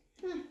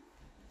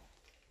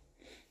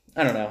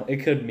 I don't know.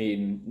 It could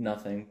mean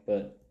nothing,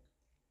 but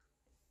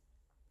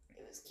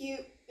it was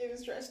cute. It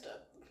was dressed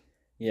up.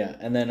 Yeah,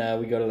 and then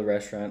we go to the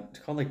restaurant. It's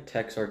called like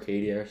Tex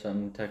Arcadia or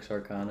something. Tex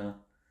Arcana.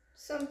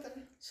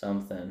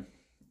 Something.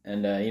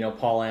 And you know,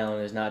 Paul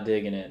Allen is not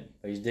digging it,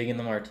 but he's digging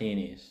the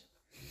martinis.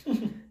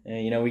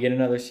 And you know, we get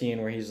another scene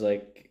where he's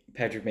like,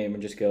 Patrick Bateman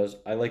just goes,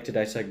 I like to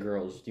dissect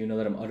girls. Do you know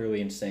that I'm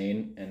utterly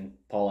insane? And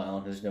Paul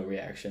Allen has no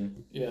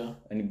reaction. Yeah.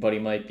 But he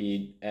might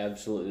be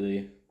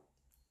absolutely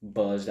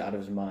buzzed out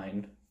of his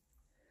mind.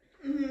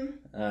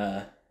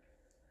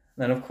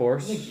 Then of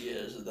course, I think he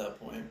is at that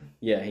point.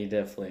 Yeah, he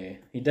definitely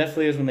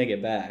is when they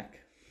get back.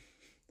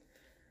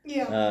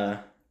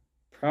 Yeah.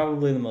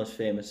 Probably the most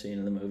famous scene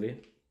in the movie.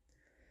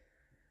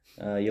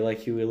 You like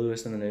Huey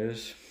Lewis in the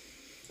News?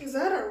 Is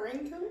that a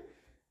raincoat?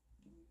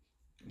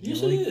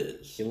 Yes, it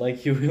is. You like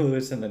Huey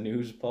Lewis in the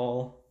News,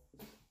 Paul?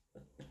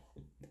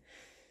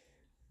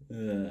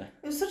 It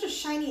was such a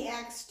shiny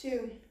axe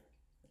too.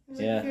 It was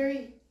like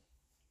very,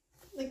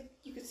 like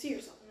you could see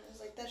yourself in it. It was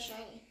like that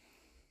shiny.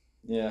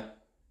 Yeah.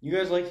 You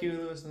guys like Huey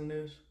Lewis in the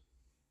News?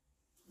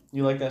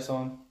 You like that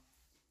song?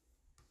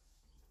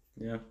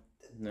 Yeah.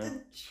 No.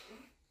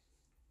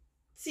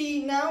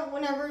 See, now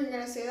whenever you're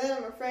gonna say that,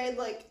 I'm afraid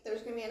like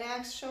there's gonna be an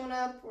axe showing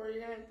up, or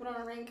you're gonna put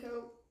on a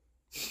raincoat.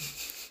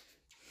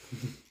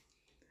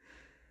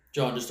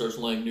 John just starts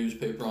laying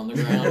newspaper on the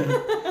ground.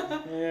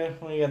 Yeah,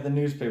 well, you got the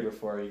newspaper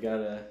for it. You got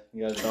a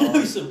dog.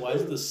 I said, why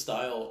is the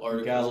style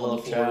articles on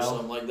the floor or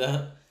something like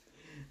that?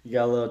 You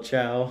got a little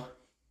chow.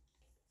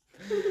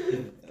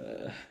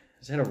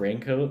 Is that a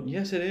raincoat?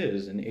 Yes, it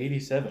is. In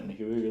 '87,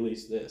 Huey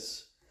released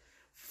this.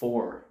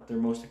 4, their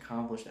most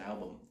accomplished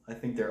album. I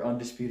think their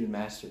undisputed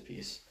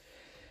masterpiece.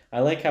 I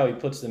like how he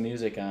puts the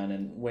music on,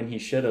 and when he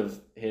should have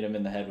hit him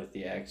in the head with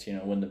the axe, you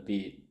know, when the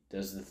beat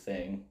does the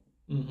thing,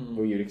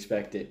 where you'd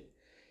expect it,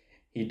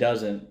 he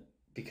doesn't,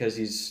 because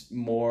he's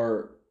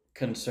more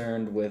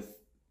concerned with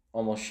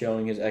almost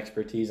showing his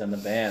expertise on the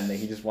band that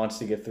he just wants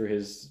to get through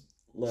his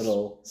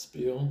little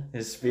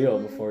spiel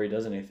before he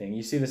does anything.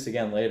 You see this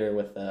again later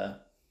with the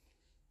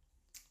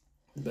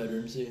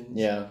bedroom scenes.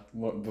 Yeah,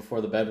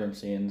 before the bedroom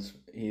scenes,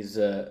 he's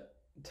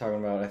talking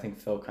about, I think,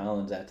 Phil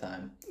Collins that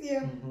time.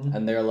 Yeah.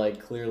 And they're like,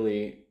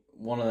 clearly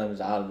one of them is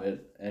out of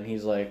it, and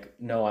he's like,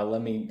 no,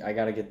 I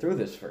gotta get through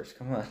this first.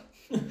 Come on.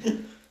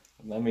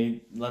 Let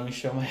me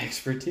show my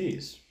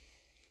expertise.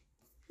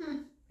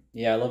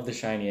 Yeah, I love the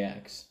shiny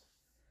axe.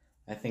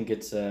 I think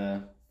it's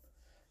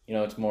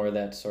it's more of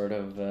that sort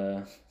of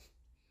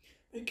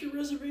make your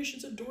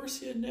reservations at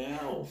Dorsia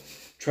now.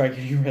 Try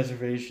getting your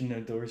reservation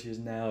at Dorsia's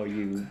now,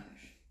 you.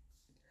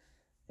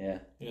 Yeah.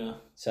 Yeah.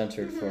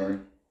 Censored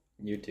for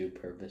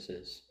YouTube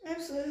purposes.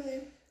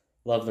 Absolutely.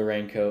 Love the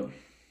raincoat.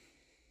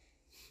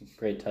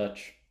 Great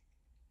touch.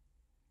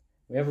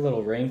 We have a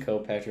little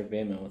raincoat Patrick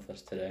Bateman with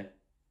us today.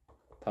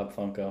 Pop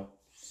Funko.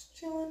 Just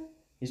chilling.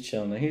 He's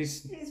chilling there.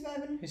 He's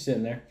vibing. He's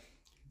sitting there.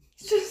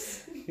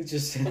 He's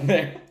just sitting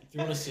there. If you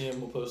want to see him,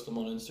 we'll post him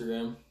on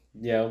Instagram.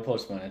 Yeah, we'll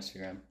post him on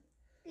Instagram.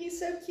 He's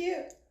so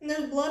cute. And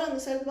there's blood on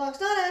the side of the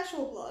box. Not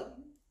actual blood.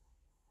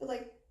 But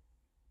like...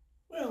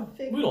 Well,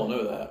 we don't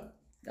know that.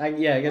 I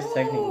guess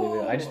technically we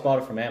do. I just bought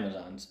it from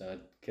Amazon, so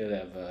it could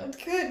have... It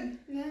could,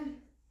 yeah.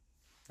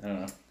 I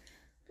don't know.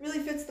 Really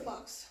fits the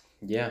box.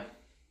 Yeah.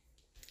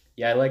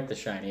 Yeah, I like the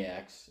shiny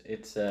axe.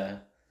 It's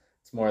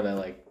more that,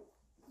 like,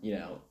 you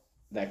know,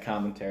 that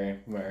commentary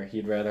where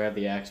he'd rather have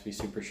the axe be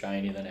super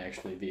shiny than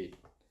actually be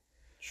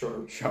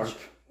sharp.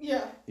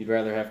 Yeah. You'd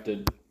rather have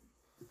to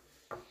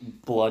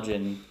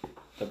bludgeon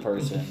the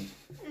person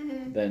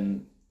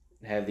than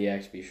have the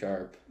axe be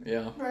sharp.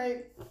 Yeah.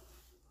 Right.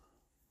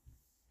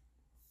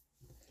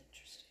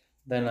 Interesting.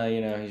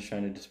 Then, he's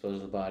trying to dispose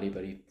of the body,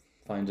 but he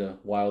finds a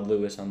Wild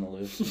Lewis on the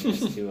loose. And, he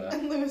has to,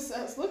 and Lewis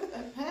says, look at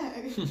that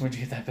bag. Where'd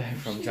you get that bag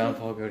from? John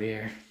Paul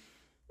Gaultier.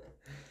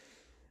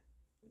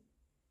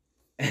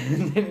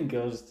 And then he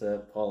goes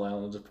to Paul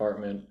Allen's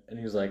apartment, and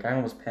he's like, I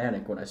almost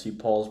panic when I see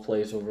Paul's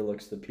place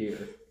overlooks the pier.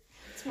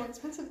 It's more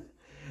expensive.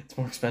 It's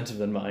more expensive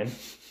than mine.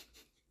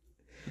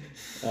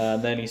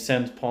 Then he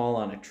sends Paul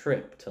on a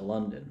trip to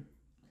London.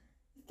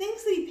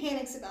 Things that he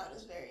panics about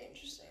is very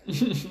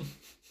interesting.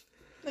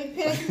 Like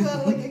panics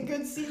about like a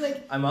good seat.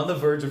 Like I'm on the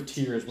verge of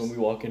tears when we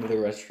walk into the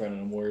restaurant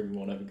and I'm worried we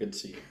won't have a good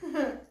seat.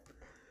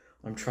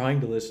 I'm trying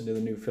to listen to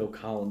the new Phil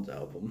Collins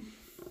album.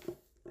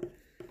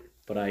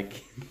 But I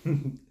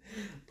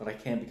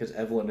can't because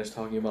Evelyn is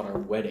talking about our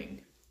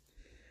wedding.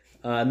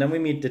 And then we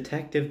meet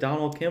Detective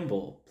Donald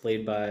Kimball,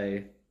 played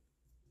by...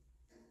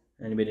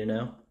 Anybody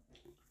know?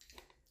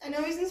 I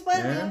know he's in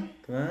Spider-Man.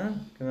 Yeah?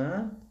 Come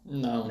on.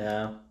 No.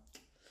 No.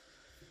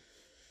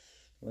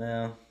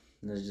 Well,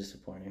 this is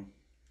disappointing.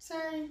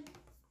 Sorry.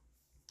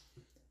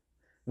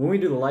 When we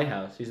do the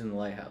Lighthouse, he's in the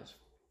Lighthouse.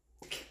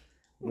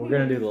 We're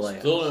gonna do the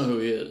Lighthouse. Still don't know who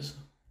he is.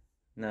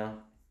 No?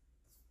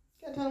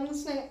 Gotta tell him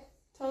the name.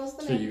 Tell us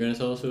the So name. you're gonna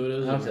tell us who it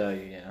is? I'll or- tell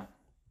you, yeah.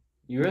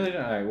 You really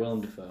don't? Alright,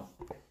 Willem Dafoe.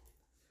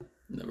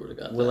 Never would have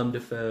got that. Willem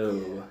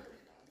Dafoe.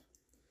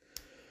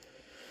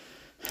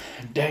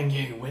 Dang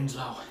you,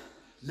 Winslow.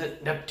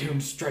 Let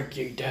Neptune strike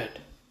you dead.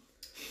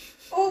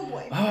 Oh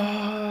boy.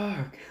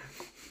 Arg!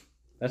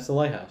 That's the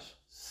Lighthouse.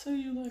 Say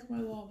you like my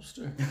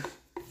lobster.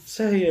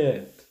 Say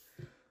it.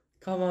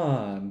 Come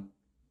on.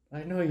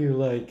 I know you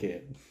like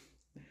it.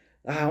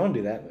 I want to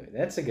do that movie.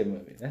 That's a good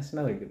movie. That's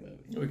another good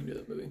movie. We can do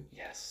that movie.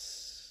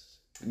 Yes.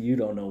 You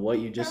don't know what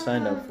you just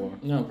signed up for.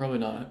 No, probably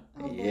not.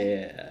 Oh, boy.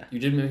 Yeah. You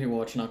did make me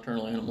watch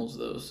Nocturnal Animals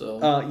though, so.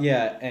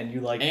 Yeah, and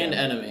you like and that.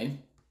 Enemy.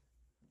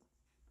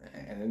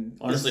 And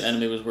Honestly,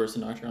 Enemy was worse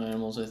than Nocturnal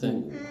Animals, I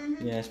think. Ooh.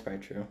 Mhm. Yeah, that's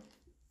probably true.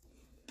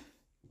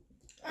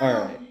 Um,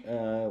 Alright,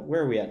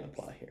 where are we at in the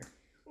plot here?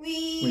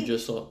 We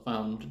just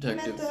found met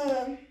Detective. the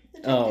detective,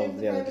 Oh,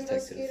 the yeah, the private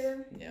detective.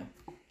 investigator. Yeah.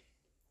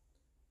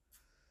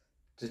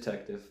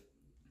 Detective.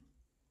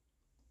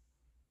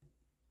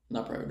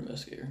 Not private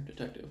investigator,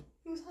 detective.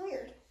 He was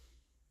hired.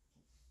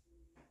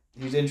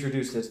 He's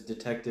introduced as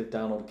Detective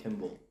Donald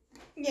Kimball.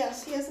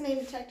 Yes, he has the name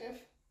detective.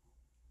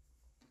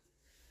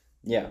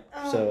 Yeah.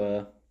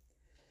 So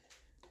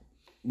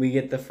we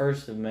get the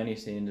first of many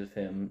scenes of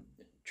him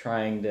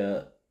trying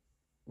to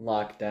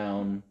lock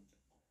down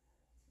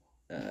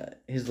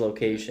his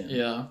location.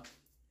 Yeah.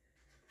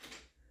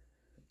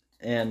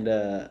 And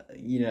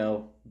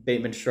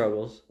Bateman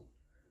struggles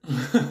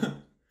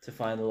to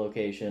find the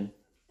location.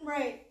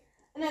 Right.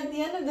 And at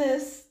the end of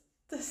this,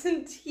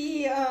 doesn't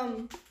he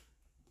oh,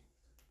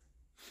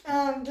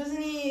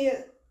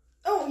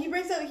 he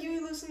brings out Huey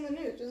Lewis in the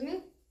news, doesn't he?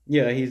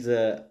 Yeah, he's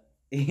like,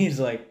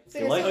 So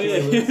 "You you're like saying-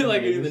 Huey Lewis in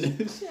like the in the news?"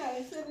 news. Yeah,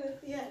 he said it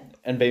at the end.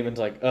 And Bateman's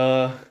like,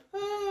 No,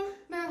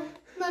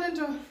 not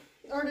into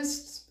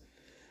artists.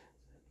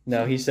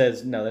 no, he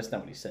says, no, that's not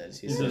what he says.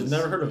 He says,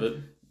 never heard of it.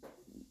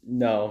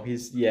 No, he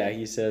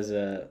says,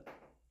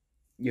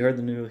 you heard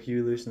the new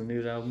Huey Lewis in the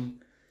News album?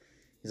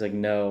 He's like,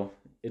 no,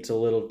 it's a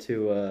little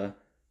too, I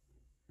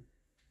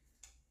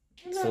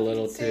don't know if you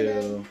can say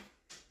that. too,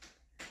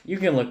 you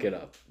can look it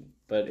up,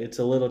 but it's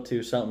a little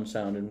too something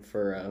sounding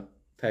for,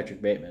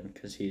 Patrick Bateman,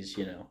 because he's,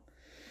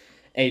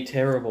 a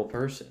terrible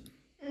person,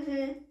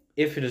 Mhm.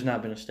 if it has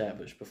not been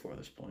established before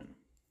this point.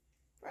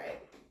 Right.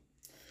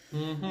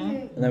 Mm-hmm.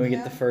 And then we Yeah.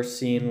 get the first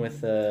scene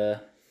with, I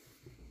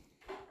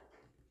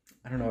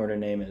don't know what her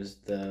name is,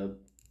 the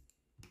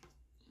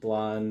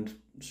blonde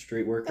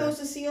street worker. That was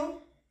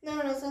Cecile? No,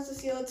 it's not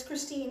Cecile. It's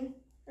Christine.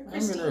 Or I'm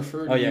Christy. gonna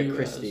refer to Oh, yeah, you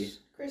Christy. as-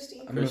 Christy.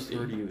 I'm going to Christy.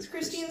 refer to you It's as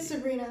Christy and Christy.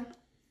 Sabrina.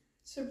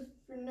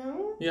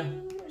 Sabrina? Yeah.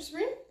 Or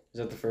Sabrina? Is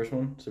that the first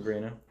one?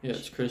 Sabrina? Yeah,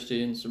 it's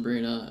Christy and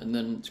Sabrina, and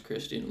then it's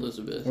Christy and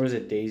Elizabeth. Or is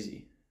it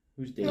Daisy?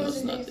 Who's Daisy? No, No, it's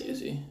it's not Daisy.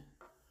 Daisy.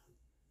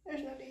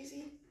 There's no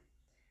Daisy.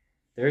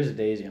 There is a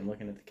Daisy. I'm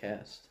looking at the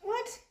cast.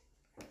 What?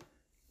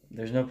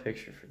 There's no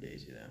picture for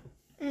Daisy, though.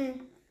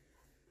 Mm.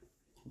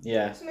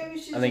 Yeah, So maybe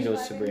she's I think it was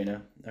just vibing.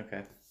 Sabrina.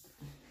 Okay.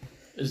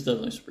 It's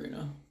definitely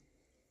Sabrina.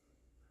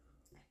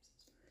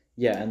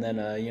 Yeah, and then,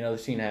 the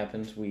scene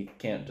happens. We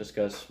can't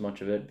discuss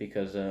much of it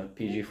because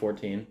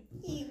PG-14.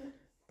 Ew.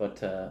 But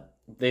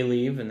they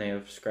leave, and they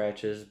have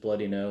scratches,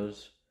 bloody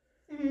nose.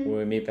 Mhm. When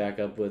we meet back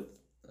up with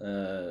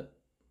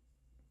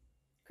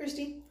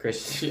Christy.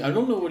 Chris. See, I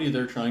don't know what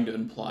they're trying to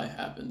imply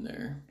happened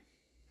there.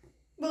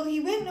 Well, he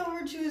went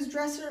over to his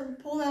dresser and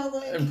pulled out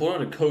like. And pulled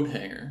out a coat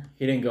hanger.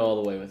 He didn't go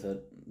all the way with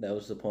it. That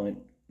was the point.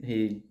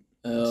 He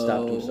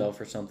stopped himself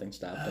or something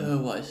stopped him.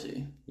 Oh, I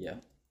see.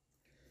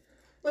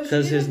 But she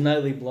Because his didn't-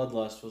 nightly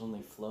bloodlust was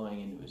only flowing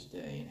into his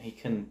day, and he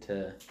couldn't.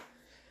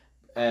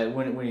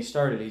 When he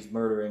started, he's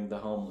murdering the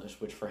homeless,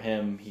 which for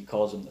him he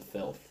calls them the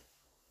filth.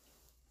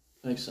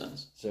 Makes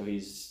sense. So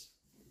he's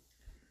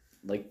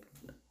like,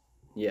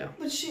 yeah.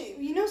 But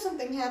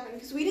something happened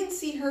because we didn't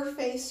see her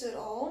face at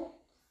all.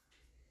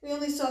 We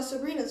only saw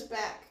Sabrina's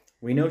back.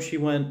 We know she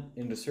went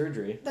into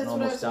surgery That's and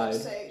what I was almost about died. to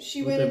say.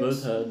 She But went. they in-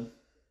 both had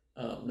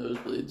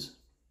nosebleeds.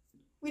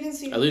 We didn't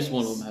see. Her At least face.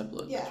 one of them had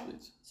blood Yeah.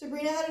 nosebleeds.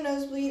 Sabrina had a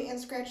nosebleed and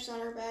scratches on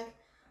her back.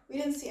 We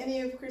didn't see any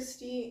of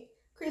Christy.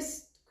 I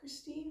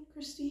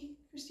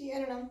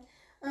don't know.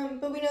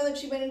 But we know that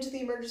she went into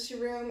the emergency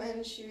room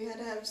and she had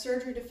to have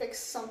surgery to fix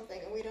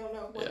something, and we don't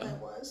know what Yeah.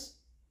 that was.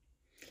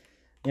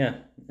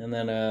 Yeah, and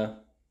then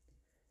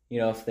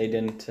if they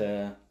didn't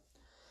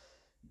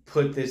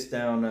put this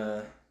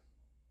down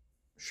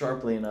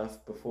sharply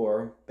enough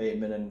before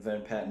Bateman and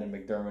Van Patten and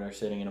McDermott are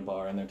sitting in a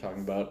bar and they're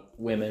talking about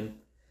women.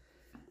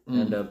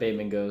 And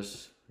Bateman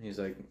goes, he's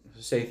like,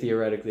 say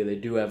theoretically they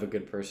do have a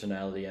good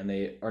personality and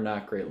they are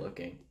not great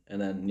looking. And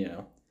then,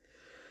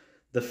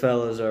 the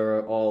fellas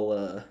are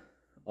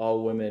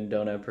all women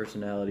don't have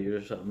personality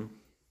or something.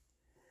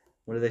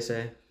 What do they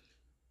say?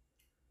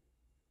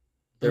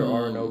 There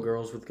are no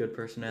girls with good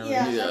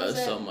personalities. Yeah,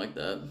 something like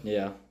that.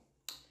 Yeah.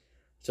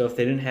 So if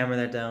they didn't hammer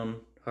that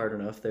down hard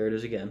enough, there it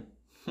is again.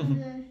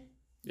 Mm-hmm.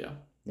 Yeah.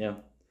 Yeah.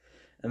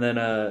 And then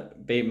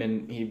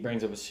Bateman, he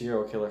brings up a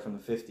serial killer from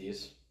the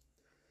 50s.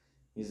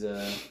 He's do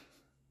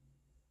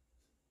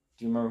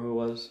you remember who it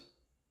was?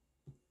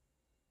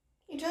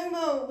 You talking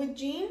about with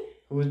Gene?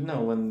 When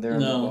they're in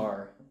the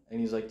bar. And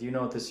he's like, do you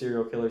know what the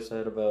serial killer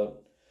said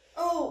about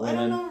women? I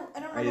don't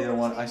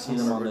know. I see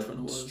them on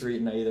the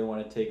street and I either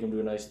want to take them to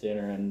a nice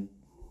dinner and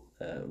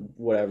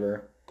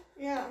whatever.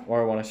 Yeah.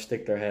 Or I want to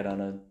stick their head on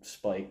a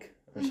spike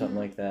or something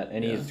like that.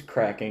 And he's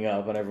cracking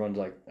up and everyone's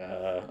like,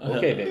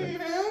 okay,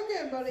 Bateman.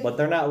 Okay, buddy. But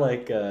they're not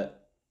like,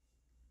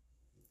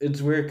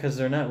 it's weird because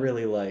they're not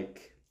really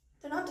like...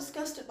 They're not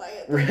disgusted by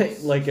it. Right,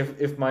 like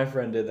if my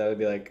friend did that, I'd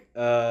be like,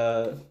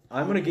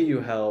 I'm going to get you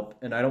help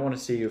and I don't want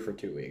to see you for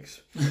 2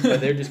 weeks.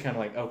 But they're just kind of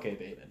like, okay,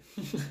 Bateman.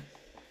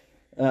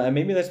 And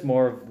maybe that's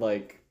more of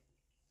like...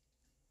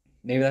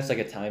 Maybe that's like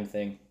a time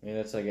thing. Maybe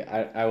that's like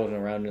I wasn't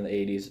around in the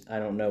 80s. I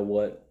don't know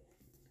what,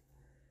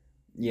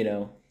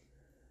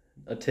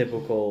 a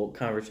typical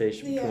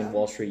conversation between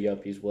Wall Street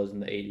yuppies was in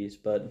the 80s.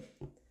 But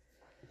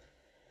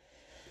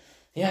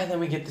yeah, and then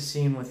we get the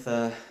scene with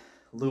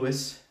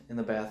Lewis in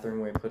the bathroom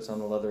where he puts on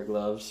the leather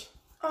gloves.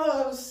 Oh,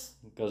 that was...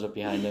 Goes up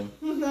behind him.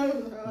 That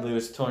was wrong.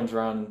 Lewis turns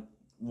around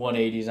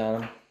 180s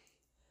on him.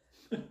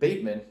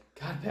 Bateman,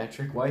 God,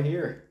 Patrick, why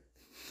here?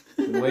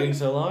 Been waiting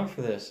so long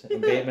for this.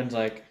 And Bateman's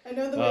like... I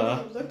know the way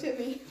that you looked at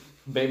me.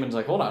 Bateman's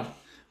like, hold on.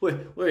 Wait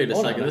a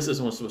second. This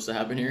isn't what's supposed to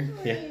happen here.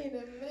 Wait a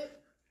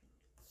minute.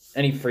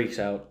 And he freaks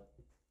out.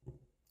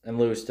 And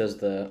Lewis does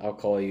the I'll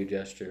call you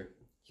gesture.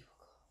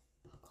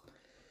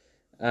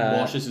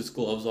 Washes his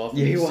gloves off.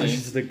 Yeah, he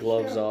washes the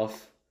gloves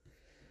off.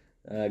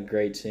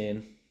 Great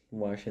scene.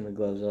 Washing the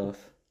gloves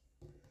off.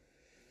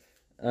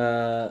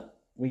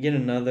 We get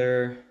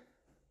another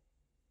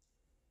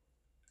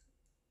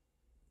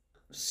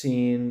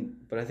scene,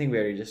 but I think we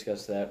already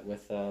discussed that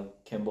with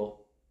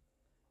Kimball.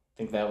 I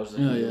think that was the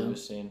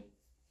Lewis scene.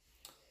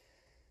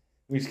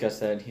 We discussed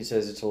that. He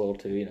says it's a little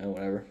too,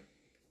 whatever.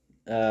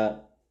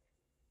 And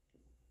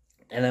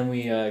then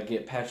we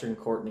get Patrick and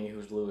Courtney,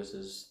 who's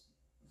Lewis's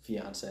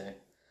fiance.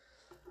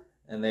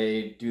 And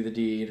they do the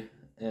deed,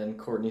 and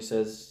Courtney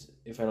says,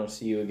 if I don't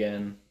see you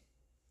again,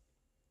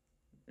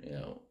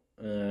 I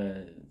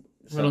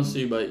don't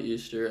see you by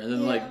Easter, and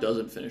then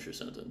doesn't finish her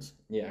sentence.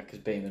 Yeah, because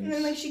Bateman's...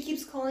 And then she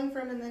keeps calling for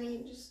him, and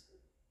then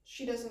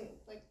she doesn't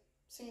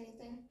say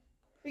anything.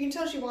 We can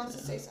tell she wants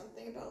to say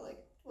something about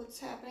what's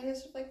happening and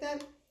stuff like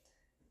that,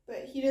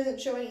 but he doesn't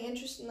show any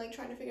interest in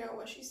trying to figure out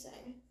what she's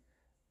saying.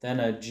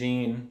 Then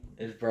Gene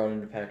is brought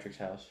into Patrick's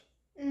house.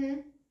 Mm-hmm.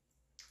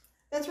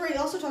 That's where he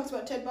also talks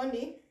about Ted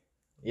Bundy.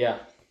 Yeah.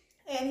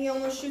 And he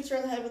almost shoots her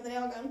in the head with a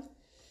nail gun.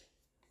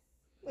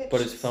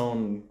 But his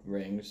phone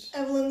rings.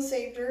 Evelyn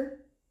saved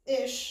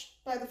her-ish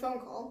by the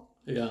phone call.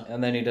 Yeah.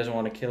 And then he doesn't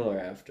want to kill her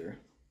after.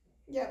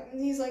 Yeah, and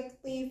he's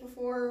leave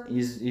before...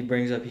 He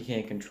brings up he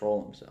can't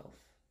control himself.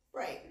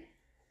 Right.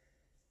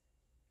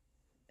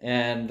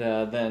 And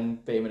then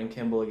Bateman and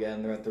Kimball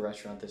again, they're at the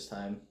restaurant this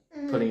time,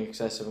 putting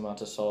excessive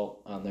amounts of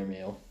salt on their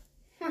meal.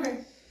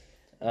 Right.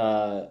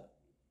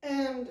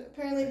 And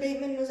apparently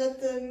Bateman was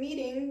at the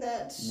meeting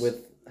that...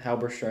 With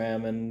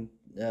Halberstram and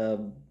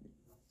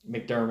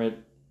McDermott,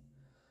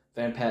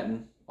 Van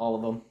Patten, all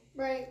of them.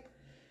 Right.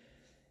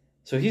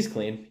 So he's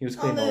clean. He was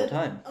clean the whole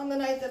time. On the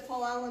night that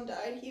Paul Allen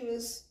died, he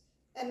was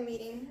at a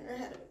meeting, or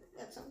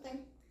at something,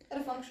 at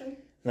a function.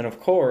 Then, of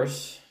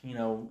course,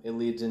 it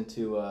leads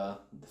into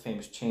the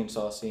famous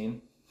chainsaw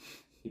scene.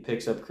 He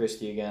picks up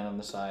Christy again on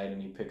the side,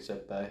 and he picks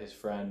up his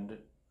friend,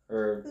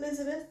 or...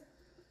 Elizabeth.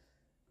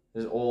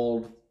 His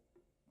old...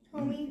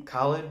 Homie.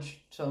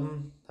 College,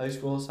 something, high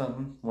school,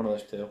 something, one of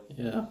those two.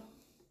 Yeah.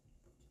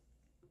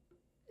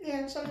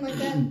 Yeah, something like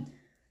that.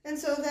 And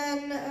so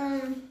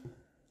then,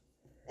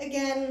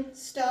 again,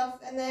 stuff,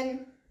 and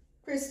then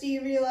Christy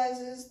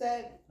realizes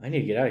that... I need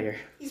to get out of here.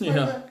 He's he's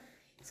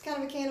kind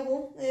of a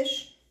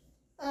cannibal-ish.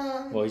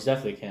 Well, he's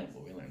definitely a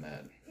cannibal, we learned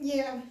that.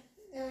 Yeah.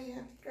 Oh,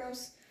 yeah,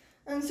 gross.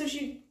 So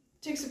she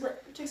takes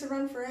a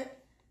run for it.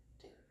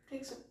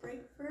 Takes a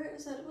break for it?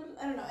 Is that what?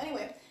 I don't know.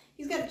 Anyway,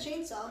 he's got a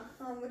chainsaw,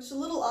 which is a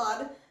little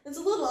odd. It's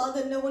a little odd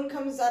that no one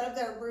comes out of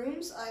their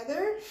rooms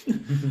either.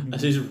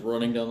 As he's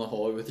running down the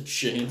hallway with a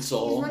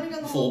chainsaw, He's running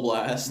down the full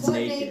hallway, blast. butt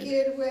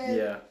naked with...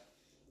 Yeah.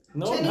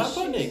 No, not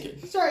butt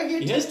naked. Sorry,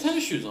 he has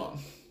tennis shoes on.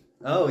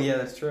 Oh, yeah,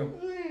 that's true.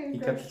 He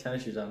gross. kept the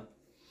tennis shoes on.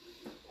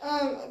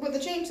 With the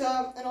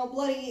chainsaw and all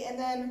bloody, and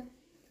then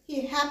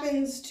he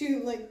happens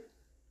to,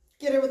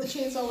 get her with the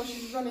chainsaw while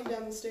she's running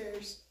down the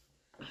stairs.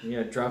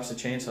 Yeah, drops the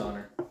chainsaw on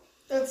her.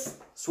 That's...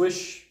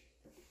 Swish.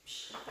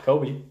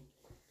 Kobe.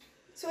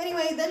 So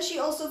anyway, then she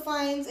also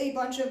finds a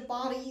bunch of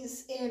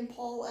bodies in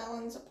Paul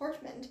Allen's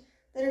apartment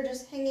that are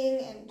just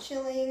hanging and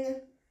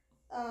chilling,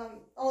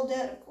 all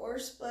dead, of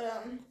course, but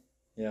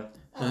Yeah.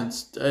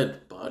 Hence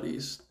dead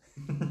bodies.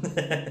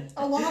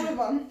 a lot of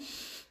them.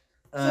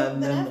 So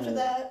then after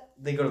that,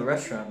 they go to the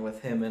restaurant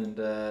with him and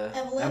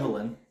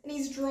Evelyn. And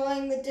he's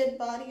drawing the dead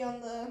body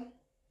on the.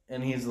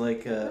 And he's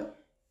like,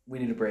 "We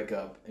need to break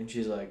up," and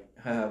she's like,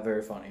 "Haha,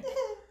 very funny."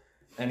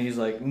 And he's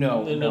like,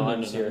 "No, I'm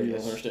serious. You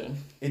don't understand.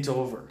 It's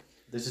over.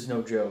 This is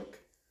no joke."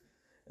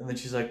 And then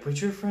she's like,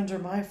 "But your friends are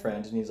my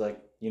friends." And he's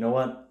like, "You know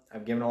what?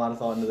 I've given a lot of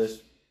thought into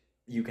this.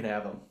 You can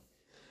have them."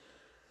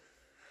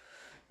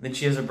 Then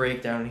she has a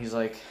breakdown, and he's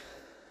like,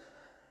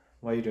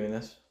 "Why are you doing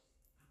this?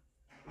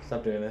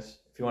 Stop doing this.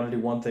 If you want to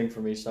do one thing for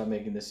me, stop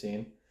making this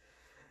scene."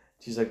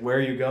 She's like, "Where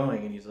are you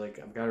going?" And he's like,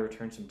 "I've got to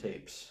return some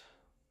tapes.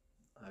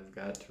 I've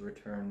got to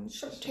return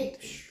some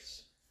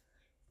tapes."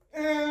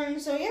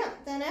 So yeah,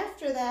 then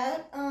after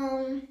that,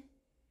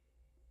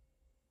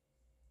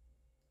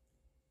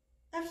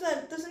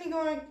 doesn't he go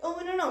on a... Oh,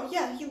 no,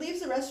 yeah, he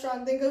leaves the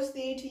restaurant, then goes to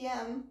the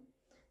ATM,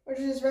 which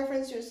is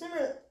reference to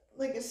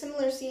a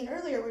similar scene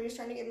earlier where he was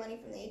trying to get money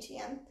from the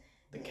ATM.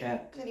 The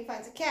cat. Then he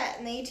finds a cat,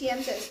 and the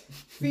ATM says,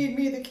 "Feed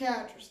me the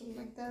cat," or something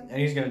like that. And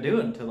he's going to do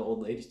it until the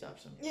old lady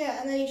stops him.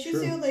 Yeah, and then he shoots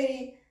the old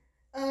lady,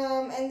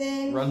 and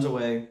then... Runs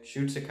away,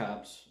 shoots the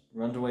cops,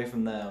 runs away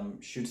from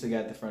them, shoots the guy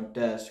at the front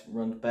desk,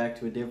 runs back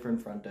to a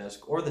different front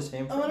desk, or the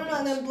same front desk.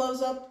 and then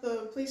blows up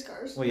the police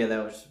cars. Well, yeah,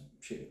 that was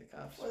shooting the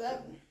cops. Or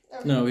that...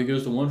 Okay. No, he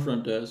goes to one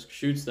front desk,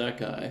 shoots that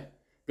guy,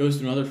 goes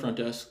to another front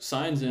desk,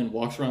 signs in,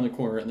 walks around the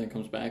corner, and then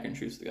comes back and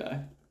shoots the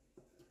guy.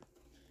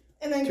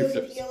 And then goes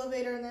to the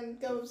elevator and then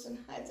goes and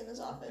hides in his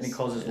office. And he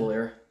calls his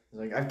lawyer. He's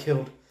like, "I've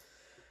killed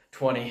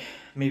 20,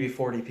 maybe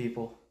 40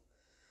 people.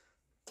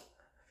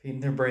 I've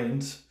eaten their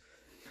brains.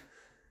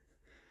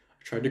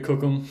 I tried to cook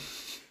them."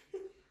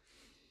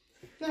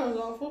 That was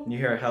awful. And you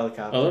hear a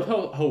helicopter. I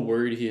love how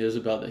worried he is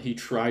about that he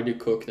tried to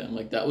cook them.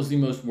 Like, that was the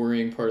most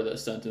worrying part of that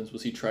sentence,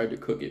 was he tried to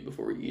cook it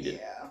before he eat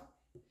it. Yeah.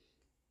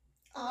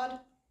 Odd.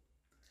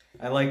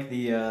 I like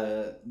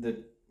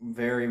the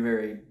very,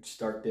 very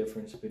stark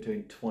difference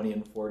between 20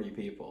 and 40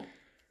 people.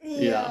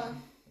 Yeah.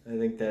 I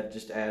think that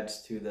just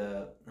adds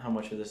to how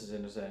much of this is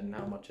innocent and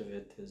how much of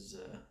it is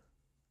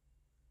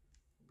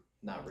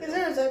not real. Because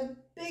there's a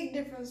big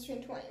difference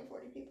between 20 and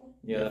 40 people.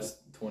 Yeah, that's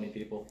 20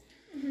 people.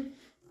 Mm-hmm.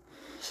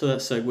 So that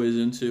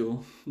segues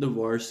into the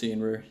bar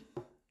scene where...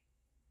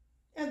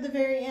 At the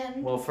very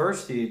end. Well,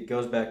 first he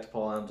goes back to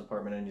Paul Allen's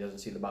apartment and he doesn't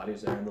see the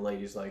bodies there, and the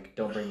lady's like,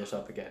 "Don't bring this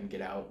up again,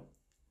 get out."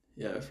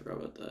 Yeah, I forgot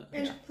about that.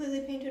 It's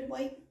completely painted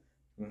white.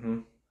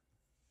 Mm-hmm.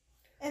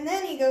 And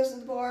then he goes to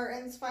the bar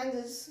and finds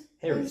his...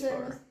 Harry's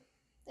bar.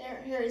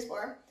 Harry's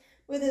bar.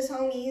 With his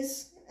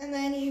homies. And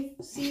then he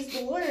sees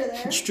the lawyer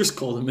there. You just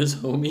called them his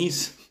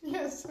homies.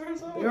 Yes, or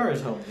something. They are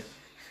his homies.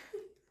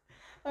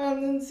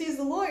 Then sees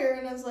the lawyer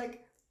and is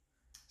like,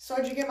 "So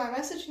did you get my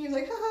message?" And he's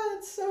like, "Haha,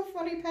 it's so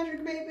funny.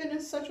 Patrick Bateman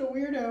is such a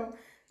weirdo."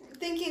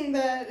 Thinking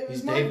that it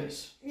was He's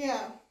Davis.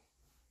 Yeah.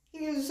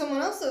 He was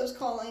someone else that was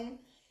calling.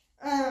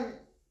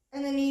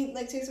 And then he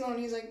takes a moment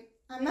and he's like,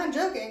 "I'm not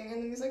joking."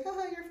 And then he's like,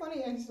 "Haha, you're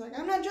funny." And he's like,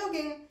 "I'm not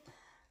joking.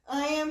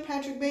 I am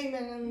Patrick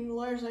Bateman." And the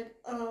lawyer's like,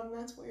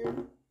 "That's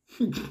weird."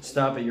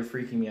 Stop it, you're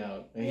freaking me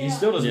out. And he Yeah.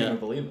 still doesn't even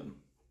believe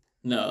him.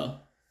 No.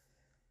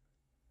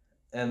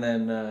 And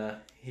then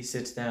he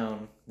sits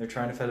down. They're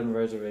trying to fit him a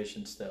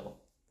reservation still.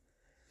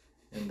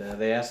 And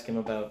they ask him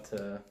about,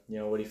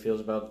 what he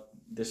feels about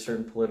this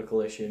certain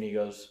political issue. And he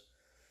goes,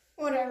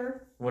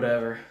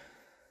 Whatever.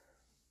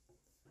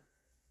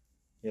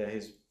 Yeah,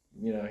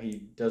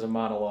 he does a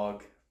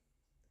monologue.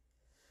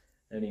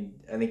 And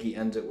I think he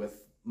ends it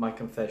with, "My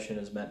confession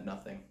has meant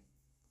nothing."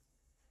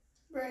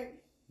 Right.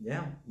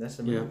 Yeah, that's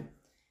the movie. Yeah.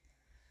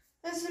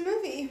 That's the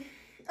movie.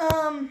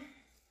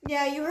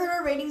 Yeah, you heard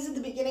our ratings at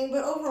the beginning,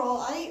 but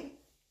overall, I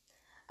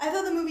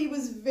thought the movie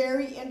was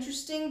very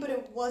interesting, but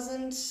it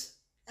wasn't...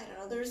 I don't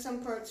know, there were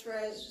some parts where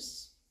I was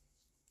just...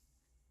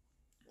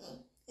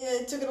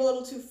 It took it a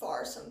little too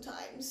far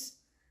sometimes.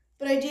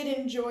 But I did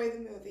enjoy the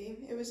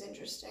movie. It was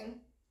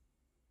interesting.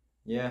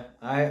 Yeah,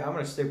 I'm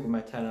going to stick with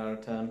my 10 out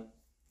of 10.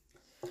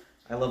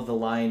 I love the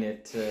line.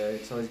 It's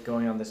always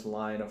going on this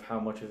line of how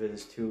much of it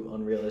is too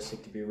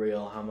unrealistic to be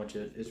real, how much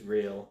it is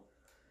real.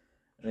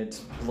 And it's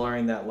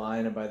blurring that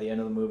line, and by the end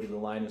of the movie, the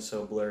line is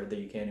so blurred that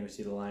you can't even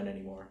see the line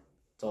anymore.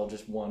 It's all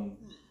just one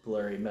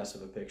blurry mess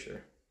of a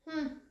picture.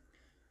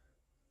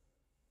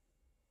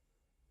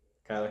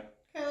 Kyler?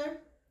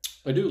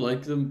 I do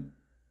like the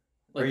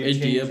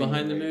idea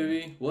behind the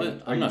movie.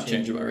 What? I'm not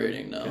changing my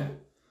rating, no. Okay.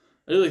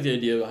 I do like the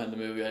idea behind the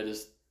movie.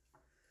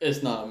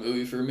 It's not a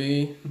movie for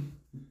me.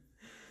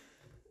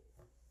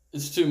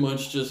 It's too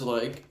much just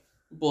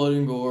blood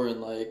and gore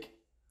and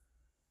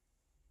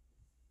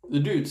the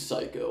dude's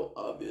psycho,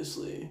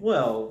 obviously.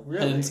 Well,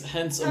 really?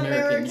 Hence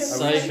American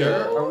Psycho.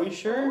 Sure? Are we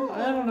sure?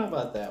 I don't know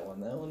about that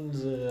one. That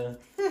one's I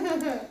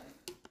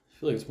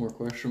feel like it's more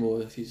questionable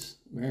if he's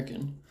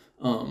American.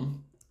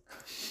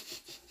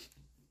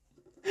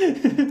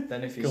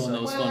 Then if you Come on,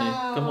 that was funny.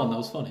 Come on, that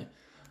was Wow. funny.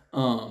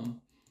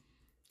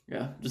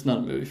 Yeah, just not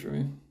a movie for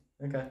me.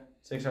 Okay,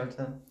 6 out of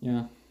 10.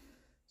 Yeah.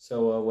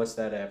 So what's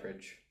that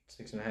average?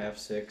 6.5,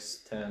 6,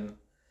 10.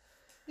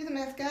 You're the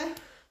math guy.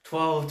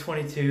 12,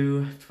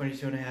 22,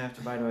 22.5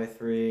 divided by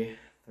 3,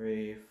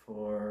 3,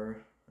 4,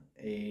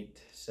 8,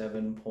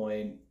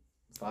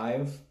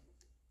 7.5.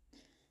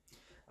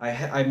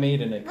 I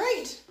made an...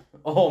 Right.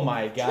 Oh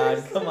my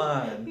god, come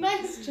on.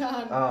 Nice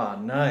job. Oh,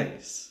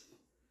 nice.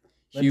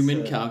 Human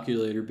Let's,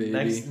 calculator,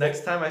 baby.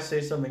 Next time I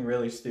say something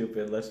really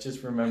stupid, let's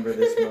just remember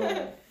this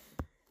moment.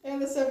 And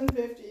the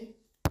 750.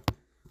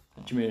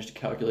 Did you manage to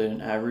calculate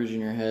an average in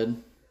your head?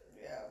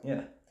 Yeah.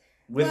 Yeah.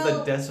 With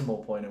Well- a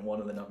decimal point in one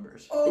of the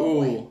numbers. Oh.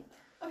 Boy. Ooh.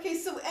 Okay,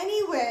 so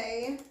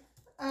anyway,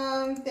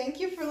 thank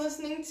you for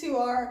listening to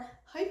our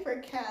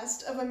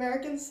hypercast of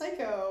American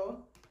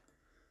Psycho.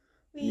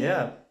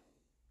 Yeah.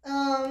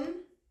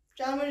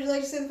 John, would you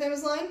like to say the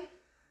famous line?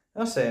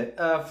 I'll say it.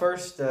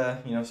 First,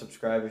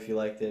 subscribe if you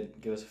liked it.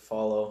 Give us a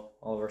follow.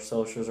 All of our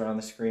socials are on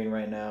the screen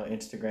right now.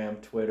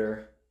 Instagram,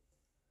 Twitter.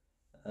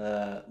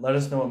 Let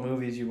us know what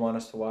movies you want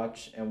us to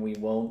watch, and we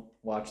won't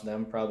watch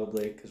them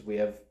probably because we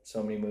have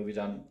so many movies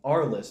on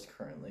our list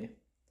currently.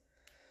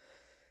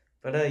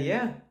 But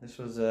this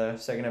was the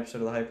second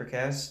episode of the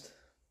Hypercast,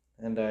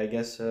 and I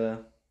guess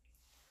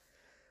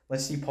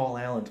let's see Paul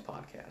Allen's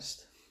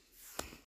podcast.